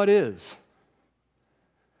know what is.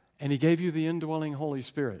 And he gave you the indwelling Holy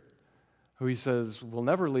Spirit, who he says will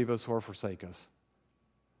never leave us or forsake us,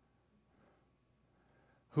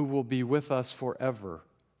 who will be with us forever.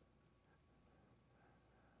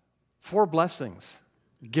 4 blessings,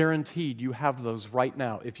 guaranteed you have those right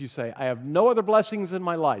now. If you say, I have no other blessings in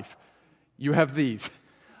my life, you have these.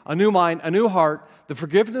 A new mind, a new heart, the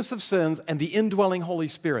forgiveness of sins, and the indwelling Holy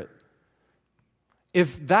Spirit.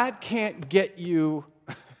 If that can't get you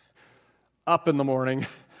up in the morning,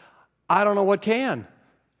 I don't know what can.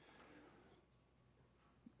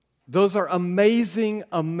 Those are amazing,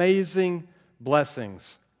 amazing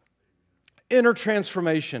blessings. Inner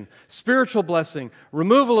transformation, spiritual blessing,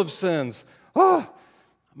 removal of sins. Oh,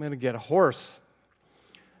 I'm going to get hoarse.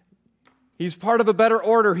 He's part of a better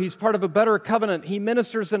order. He's part of a better covenant. He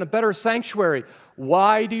ministers in a better sanctuary.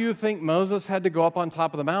 Why do you think Moses had to go up on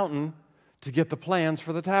top of the mountain to get the plans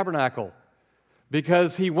for the tabernacle?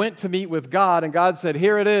 Because he went to meet with God, and God said,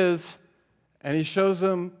 here it is. And he shows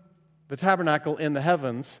him the tabernacle in the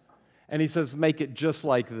heavens, and he says, make it just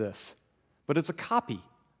like this. But it's a copy.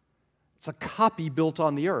 It's a copy built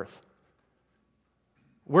on the earth.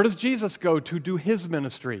 Where does Jesus go to do his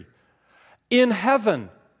ministry? In heaven.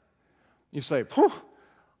 You say,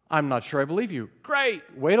 I'm not sure I believe you. Great.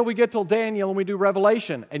 Wait till we get till Daniel and we do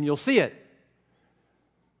Revelation, and you'll see it.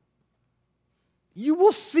 You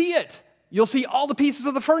will see it. You'll see all the pieces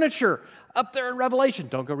of the furniture up there in Revelation.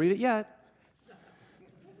 Don't go read it yet.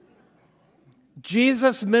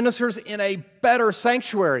 Jesus ministers in a better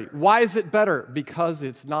sanctuary. Why is it better? Because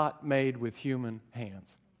it's not made with human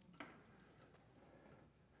hands.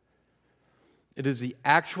 It is the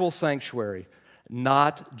actual sanctuary,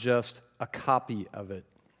 not just a copy of it.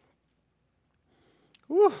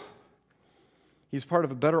 Whew. He's part of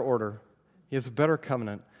a better order. He has a better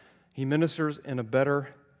covenant. He ministers in a better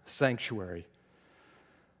sanctuary.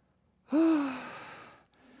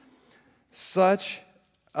 Such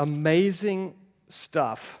amazing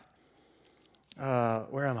stuff.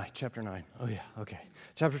 Where am I? Chapter 9. Oh, yeah, okay.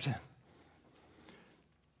 Chapter 10.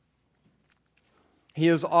 He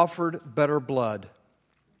has offered better blood.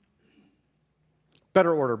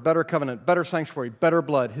 Better order, better covenant, better sanctuary, better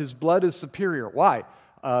blood. His blood is superior. Why?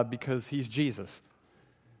 Because he's Jesus.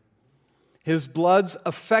 His blood's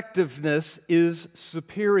effectiveness is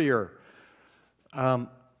superior.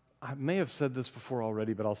 I may have said this before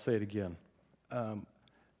already, but I'll say it again.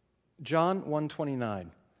 John 1:29.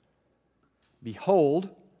 Behold,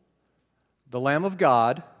 the Lamb of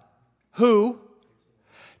God, who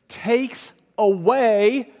takes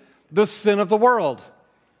away the sin of the world.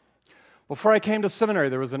 Before I came to seminary,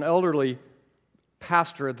 there was an elderly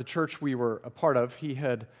pastor at the church we were a part of. He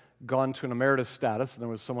had gone to an emeritus status, and there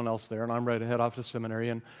was someone else there, and I'm ready to head off to seminary,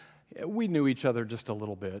 and we knew each other just a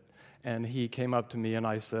little bit. And he came up to me, and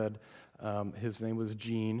I said, his name was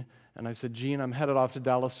Gene, and I said, Gene, I'm headed off to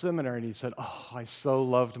Dallas Seminary. And he said, oh, I so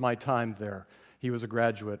loved my time there. He was a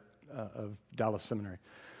graduate of Dallas Seminary.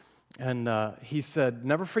 And he said,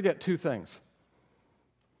 never forget two things.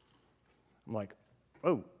 I'm like,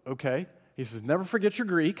 oh, okay. He says, never forget your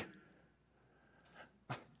Greek.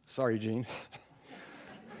 Sorry, Gene.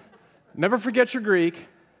 Never forget your Greek.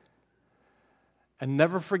 And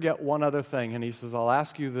never forget one other thing. And he says, I'll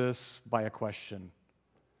ask you this by a question.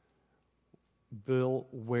 Bill,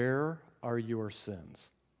 where are your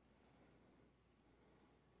sins?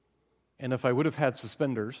 And if I would have had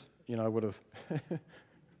suspenders, I would have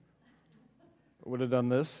done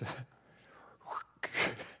this.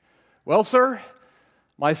 Well, sir,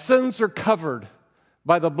 my sins are covered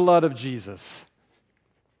by the blood of Jesus.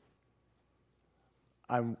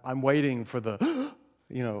 I'm waiting for the,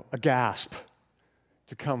 a gasp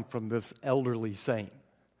to come from this elderly saint.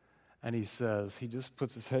 And he just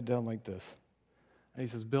puts his head down like this. And he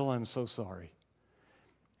says, Bill, I'm so sorry.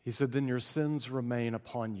 He said, then your sins remain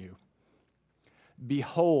upon you.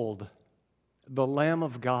 Behold, the Lamb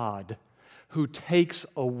of God who takes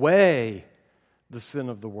away the sin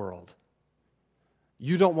of the world.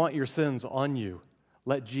 You don't want your sins on you.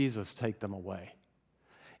 Let Jesus take them away.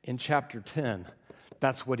 In chapter 10,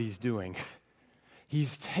 that's what he's doing.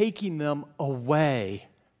 He's taking them away.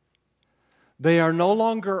 They are no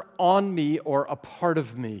longer on me or a part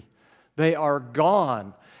of me. They are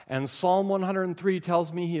gone. And Psalm 103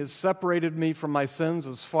 tells me he has separated me from my sins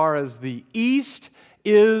as far as the east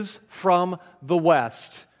is from the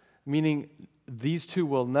west, meaning these two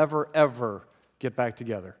will never, ever get back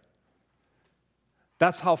together.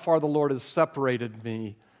 That's how far the Lord has separated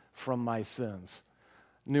me from my sins.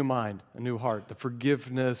 New mind, a new heart, the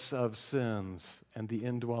forgiveness of sins, and the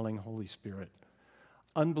indwelling Holy Spirit.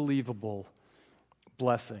 Unbelievable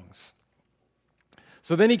blessings.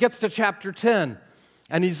 So then he gets to chapter 10,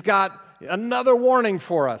 and he's got another warning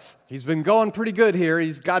for us. He's been going pretty good here.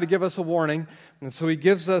 He's got to give us a warning. And so he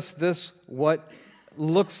gives us this, what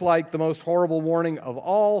looks like the most horrible warning of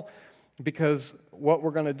all, because what we're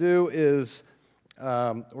going to do is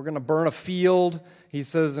we're going to burn a field. He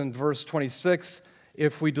says in verse 26,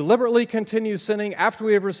 if we deliberately continue sinning after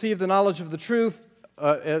we have received the knowledge of the truth,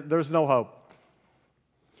 there's no hope.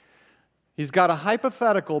 He's got a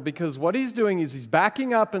hypothetical because what he's doing is he's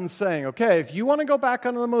backing up and saying, okay, if you want to go back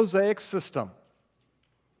under the Mosaic system,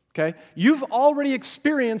 okay, you've already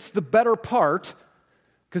experienced the better part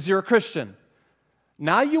because you're a Christian.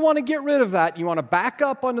 Now you want to get rid of that. You want to back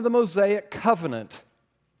up under the Mosaic covenant.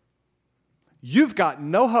 You've got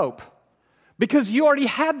no hope because you already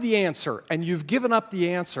had the answer and you've given up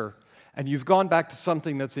the answer and you've gone back to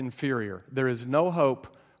something that's inferior. There is no hope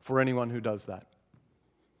for anyone who does that.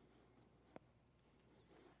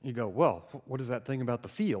 You go, well, what is that thing about the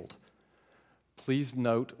field? Please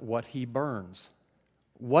note what he burns.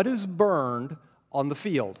 What is burned on the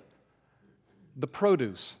field? The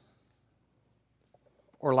produce,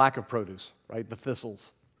 or lack of produce, right? The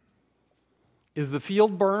thistles. Is the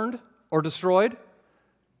field burned or destroyed?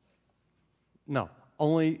 No,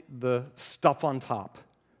 only the stuff on top.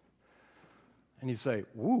 And you say,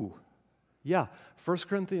 woo, yeah, 1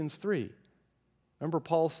 Corinthians 3. Remember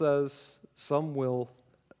Paul says, some will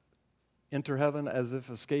enter heaven as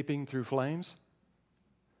if escaping through flames?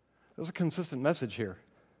 There's a consistent message here.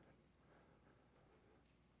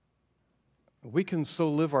 We can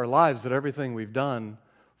so live our lives that everything we've done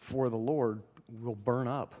for the Lord will burn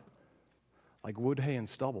up like wood, hay, and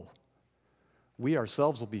stubble. We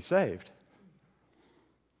ourselves will be saved,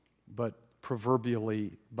 but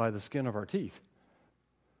proverbially by the skin of our teeth.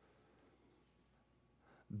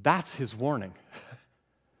 That's his warning.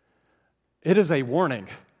 It is a warning.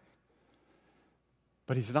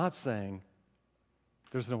 But he's not saying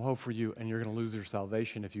there's no hope for you and you're going to lose your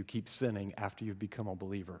salvation if you keep sinning after you've become a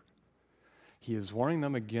believer. He is warning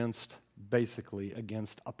them basically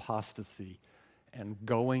against apostasy and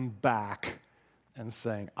going back and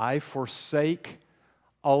saying, I forsake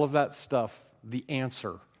all of that stuff, the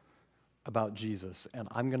answer about Jesus, and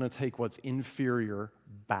I'm going to take what's inferior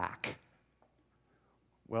back.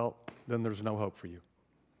 Well, then there's no hope for you.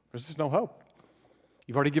 There's just no hope.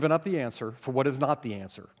 You've already given up the answer for what is not the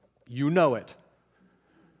answer. You know it.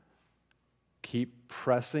 Keep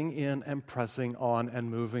pressing in and pressing on and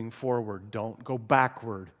moving forward. Don't go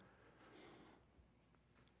backward.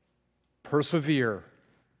 Persevere.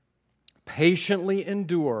 Patiently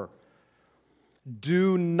endure.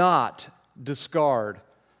 Do not discard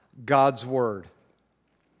God's word.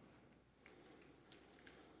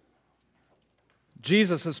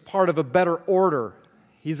 Jesus is part of a better order.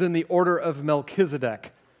 He's in the order of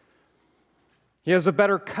Melchizedek. He has a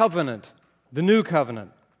better covenant, the new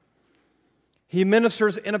covenant. He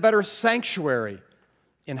ministers in a better sanctuary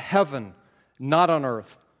in heaven, not on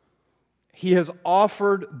earth. He has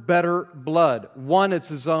offered better blood. One, it's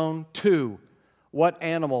his own. Two, what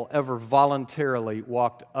animal ever voluntarily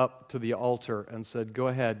walked up to the altar and said, go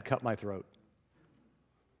ahead, cut my throat?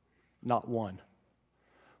 Not one.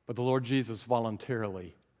 But the Lord Jesus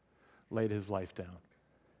voluntarily laid his life down.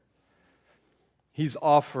 He's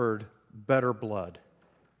offered better blood.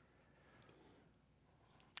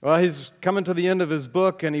 Well, he's coming to the end of his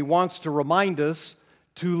book, and he wants to remind us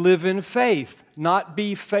to live in faith, not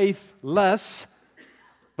be faithless,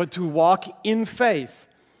 but to walk in faith.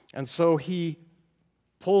 And so he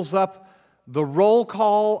pulls up the roll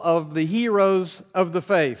call of the heroes of the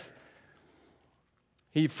faith.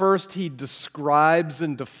 He describes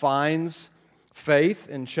and defines faith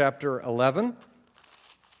in chapter 11.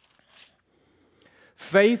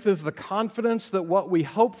 Faith is the confidence that what we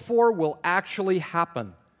hope for will actually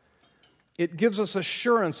happen. It gives us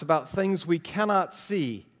assurance about things we cannot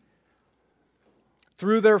see.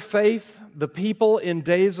 Through their faith, the people in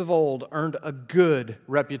days of old earned a good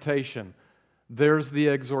reputation. There's the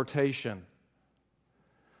exhortation.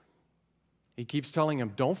 He keeps telling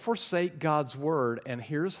them, don't forsake God's word, and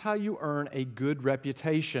here's how you earn a good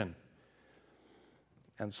reputation.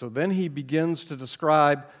 And so then he begins to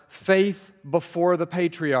describe faith before the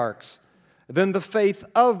patriarchs, then the faith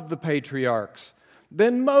of the patriarchs,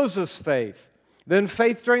 then Moses' faith, then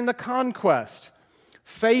faith during the conquest,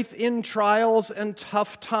 faith in trials and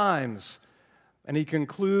tough times. And he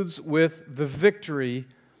concludes with the victory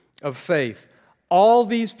of faith. All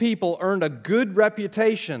these people earned a good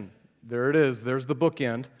reputation. There it is, there's the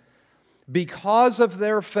bookend. Because of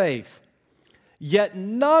their faith. Yet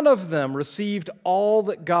none of them received all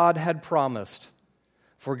that God had promised.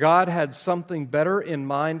 For God had something better in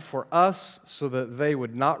mind for us so that they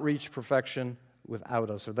would not reach perfection without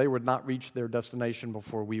us, or they would not reach their destination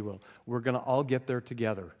before we will. We're going to all get there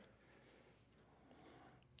together.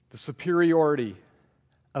 The superiority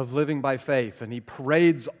of living by faith, and he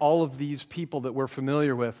parades all of these people that we're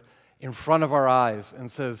familiar with in front of our eyes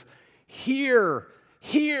and says, Here,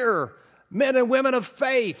 men and women of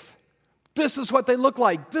faith. This is what they look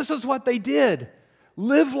like. This is what they did.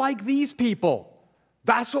 Live like these people.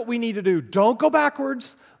 That's what we need to do. Don't go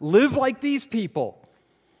backwards. Live like these people.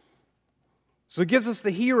 So it gives us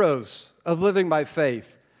the heroes of living by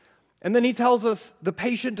faith. And then he tells us the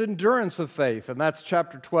patient endurance of faith, and that's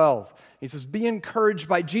chapter 12. He says, be encouraged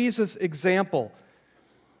by Jesus' example.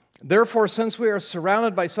 Therefore, since we are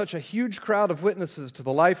surrounded by such a huge crowd of witnesses to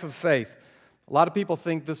the life of faith, a lot of people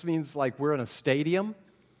think this means like we're in a stadium,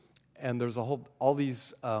 and there's all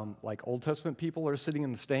these like Old Testament people are sitting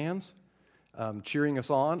in the stands, cheering us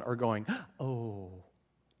on, or going, oh,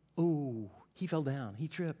 he fell down, he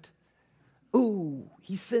tripped. Ooh,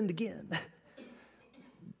 he sinned again.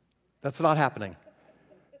 That's not happening.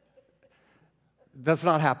 That's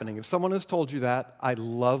not happening. If someone has told you that, I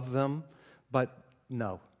love them, but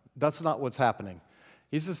no, that's not what's happening.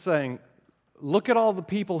 He's just saying, look at all the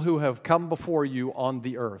people who have come before you on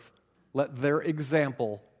the earth. Let their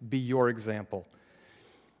example be your example.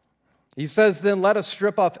 He says, then let us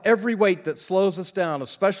strip off every weight that slows us down,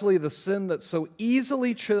 especially the sin that so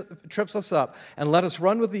easily trips us up, and let us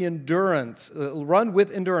run with endurance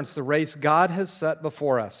the race God has set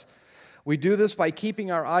before us. We do this by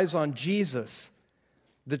keeping our eyes on Jesus,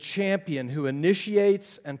 the champion who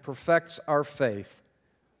initiates and perfects our faith.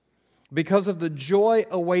 Because of the joy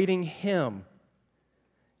awaiting him,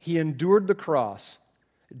 he endured the cross,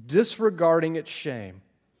 disregarding its shame.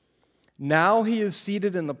 Now he is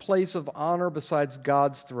seated in the place of honor beside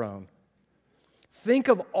God's throne. Think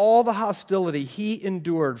of all the hostility he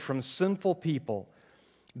endured from sinful people.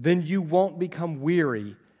 Then you won't become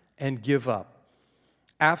weary and give up.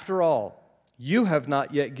 After all, you have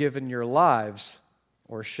not yet given your lives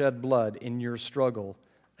or shed blood in your struggle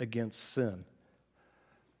against sin.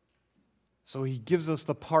 So he gives us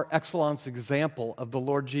the par excellence example of the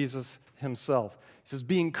Lord Jesus himself. He says,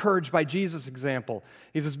 be encouraged by Jesus' example.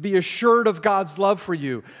 He says, be assured of God's love for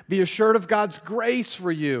you. Be assured of God's grace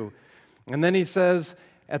for you. And then he says,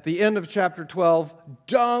 at the end of chapter 12,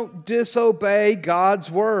 don't disobey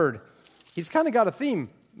God's word. He's kind of got a theme.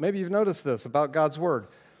 Maybe you've noticed this about God's word.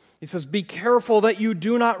 He says, be careful that you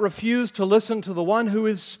do not refuse to listen to the one who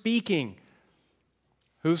is speaking.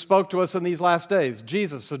 Who spoke to us in these last days?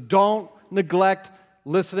 Jesus. So don't neglect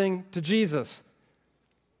listening to Jesus.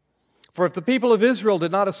 For if the people of Israel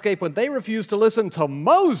did not escape when they refused to listen to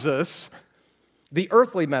Moses, the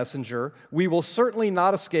earthly messenger, we will certainly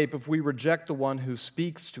not escape if we reject the one who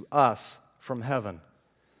speaks to us from heaven.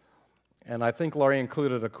 And I think Laurie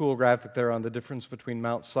included a cool graphic there on the difference between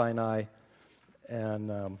Mount Sinai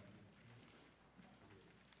and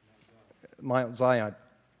Mount Zion.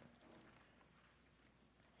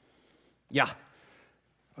 Yeah.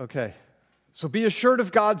 Okay. So be assured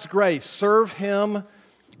of God's grace. Serve him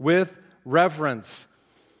with reverence.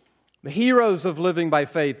 The heroes of living by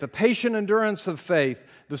faith, the patient endurance of faith,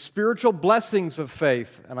 the spiritual blessings of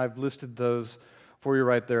faith, and I've listed those for you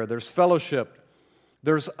right there. There's fellowship.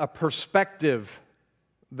 There's a perspective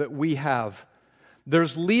that we have.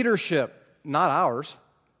 There's leadership, not ours.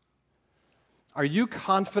 Are you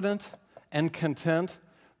confident and content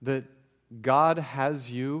that God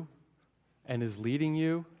has you and is leading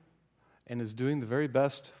you and is doing the very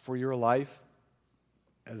best for your life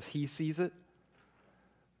as he sees it?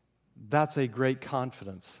 That's a great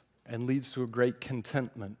confidence and leads to a great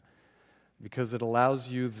contentment because it allows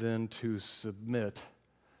you then to submit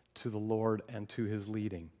to the Lord and to his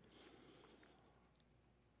leading.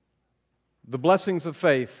 The blessings of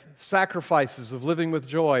faith, sacrifices of living with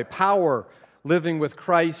joy, power, living with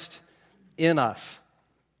Christ in us.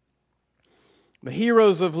 The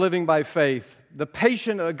heroes of living by faith, the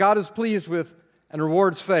patient, God is pleased with and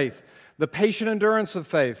rewards faith. The patient endurance of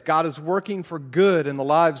faith, God is working for good in the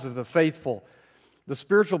lives of the faithful. The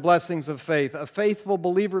spiritual blessings of faith, a faithful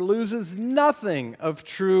believer loses nothing of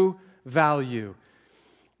true value.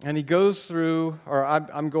 And he goes through, or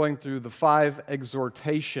I'm going through the 5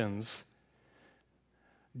 exhortations.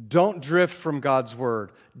 Don't drift from God's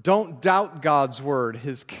word. Don't doubt God's word,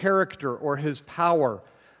 his character, or his power.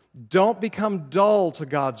 Don't become dull to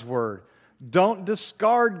God's word. Don't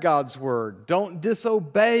discard God's word. Don't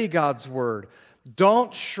disobey God's word.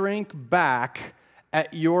 Don't shrink back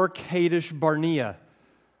at your Kadesh Barnea.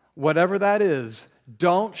 Whatever that is,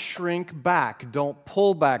 don't shrink back. Don't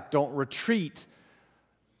pull back. Don't retreat.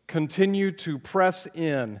 Continue to press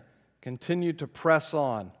in. Continue to press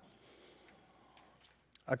on.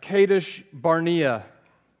 A Kadesh Barnea.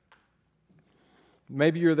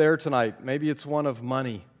 Maybe you're there tonight. Maybe it's one of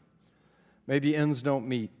money. Maybe ends don't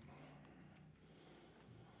meet.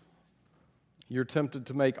 You're tempted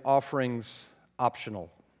to make offerings optional.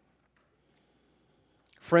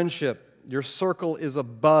 Friendship, your circle is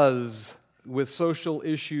abuzz with social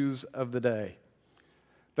issues of the day.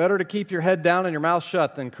 Better to keep your head down and your mouth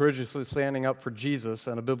shut than courageously standing up for Jesus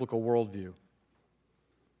and a biblical worldview.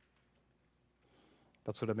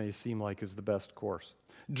 That's what it may seem like is the best course.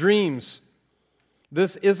 Dreams,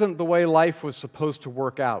 this isn't the way life was supposed to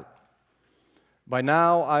work out. By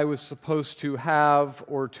now, I was supposed to have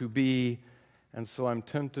or to be, and so I'm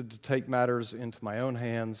tempted to take matters into my own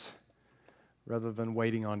hands rather than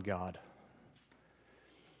waiting on God.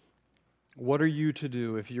 What are you to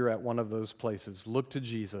do if you're at one of those places? Look to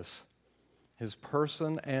Jesus, his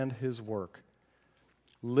person and his work.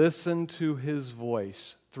 Listen to his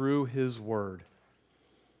voice through his word.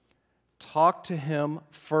 Talk to Him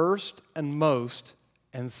first and most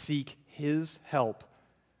and seek His help.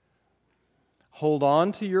 Hold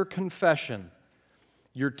on to your confession,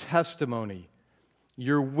 your testimony,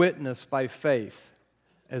 your witness by faith,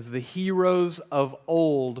 as the heroes of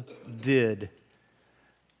old did.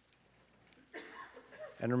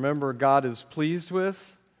 And remember, God is pleased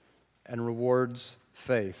with and rewards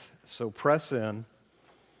faith. So press in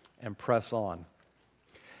and press on.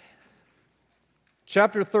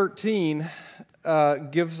 Chapter 13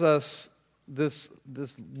 gives us this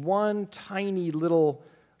one tiny little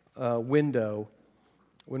window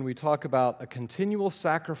when we talk about a continual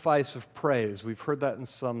sacrifice of praise. We've heard that in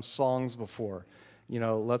some songs before. You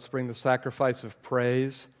know, let's bring the sacrifice of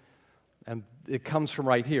praise. And it comes from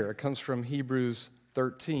right here. It comes from Hebrews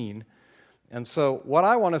 13. And so what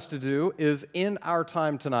I want us to do is in our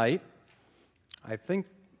time tonight, I think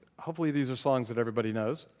hopefully these are songs that everybody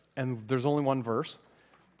knows, and there's only one verse.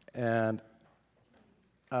 And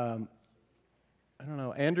I don't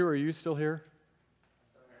know, Andrew, are you still here?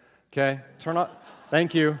 Okay, turn on.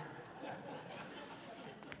 Thank you.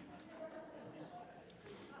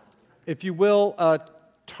 If you will,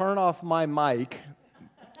 turn off my mic.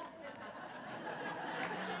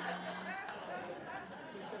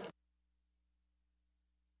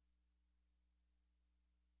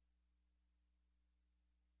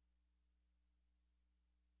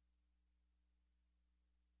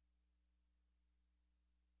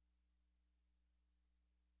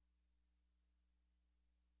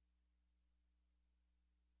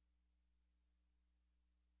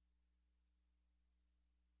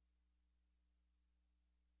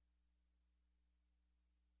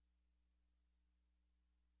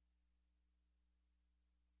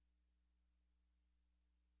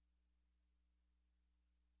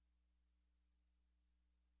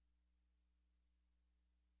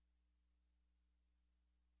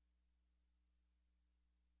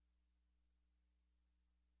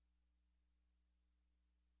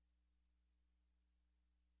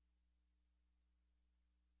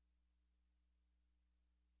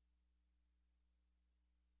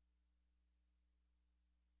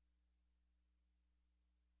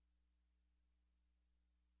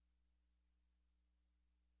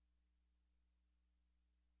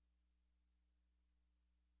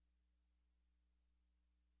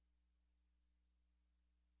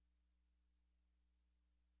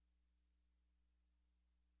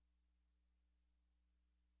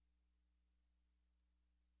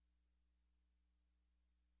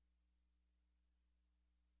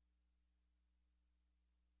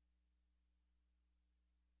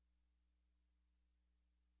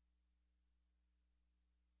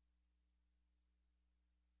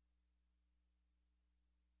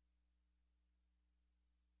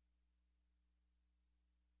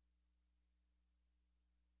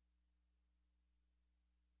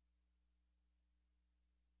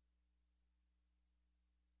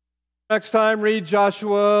 Next time, read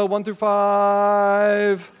Joshua 1 through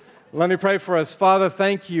 5. Let me pray for us. Father,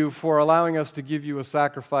 thank you for allowing us to give you a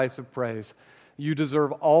sacrifice of praise. You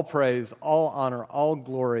deserve all praise, all honor, all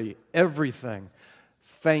glory, everything.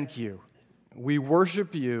 Thank you. We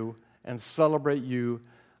worship you and celebrate you,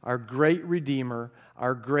 our great Redeemer,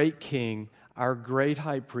 our great King, our great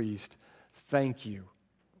High Priest. Thank you.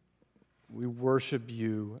 We worship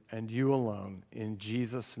you and you alone. In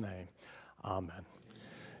Jesus' name, amen.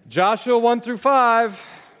 Joshua 1 through 5.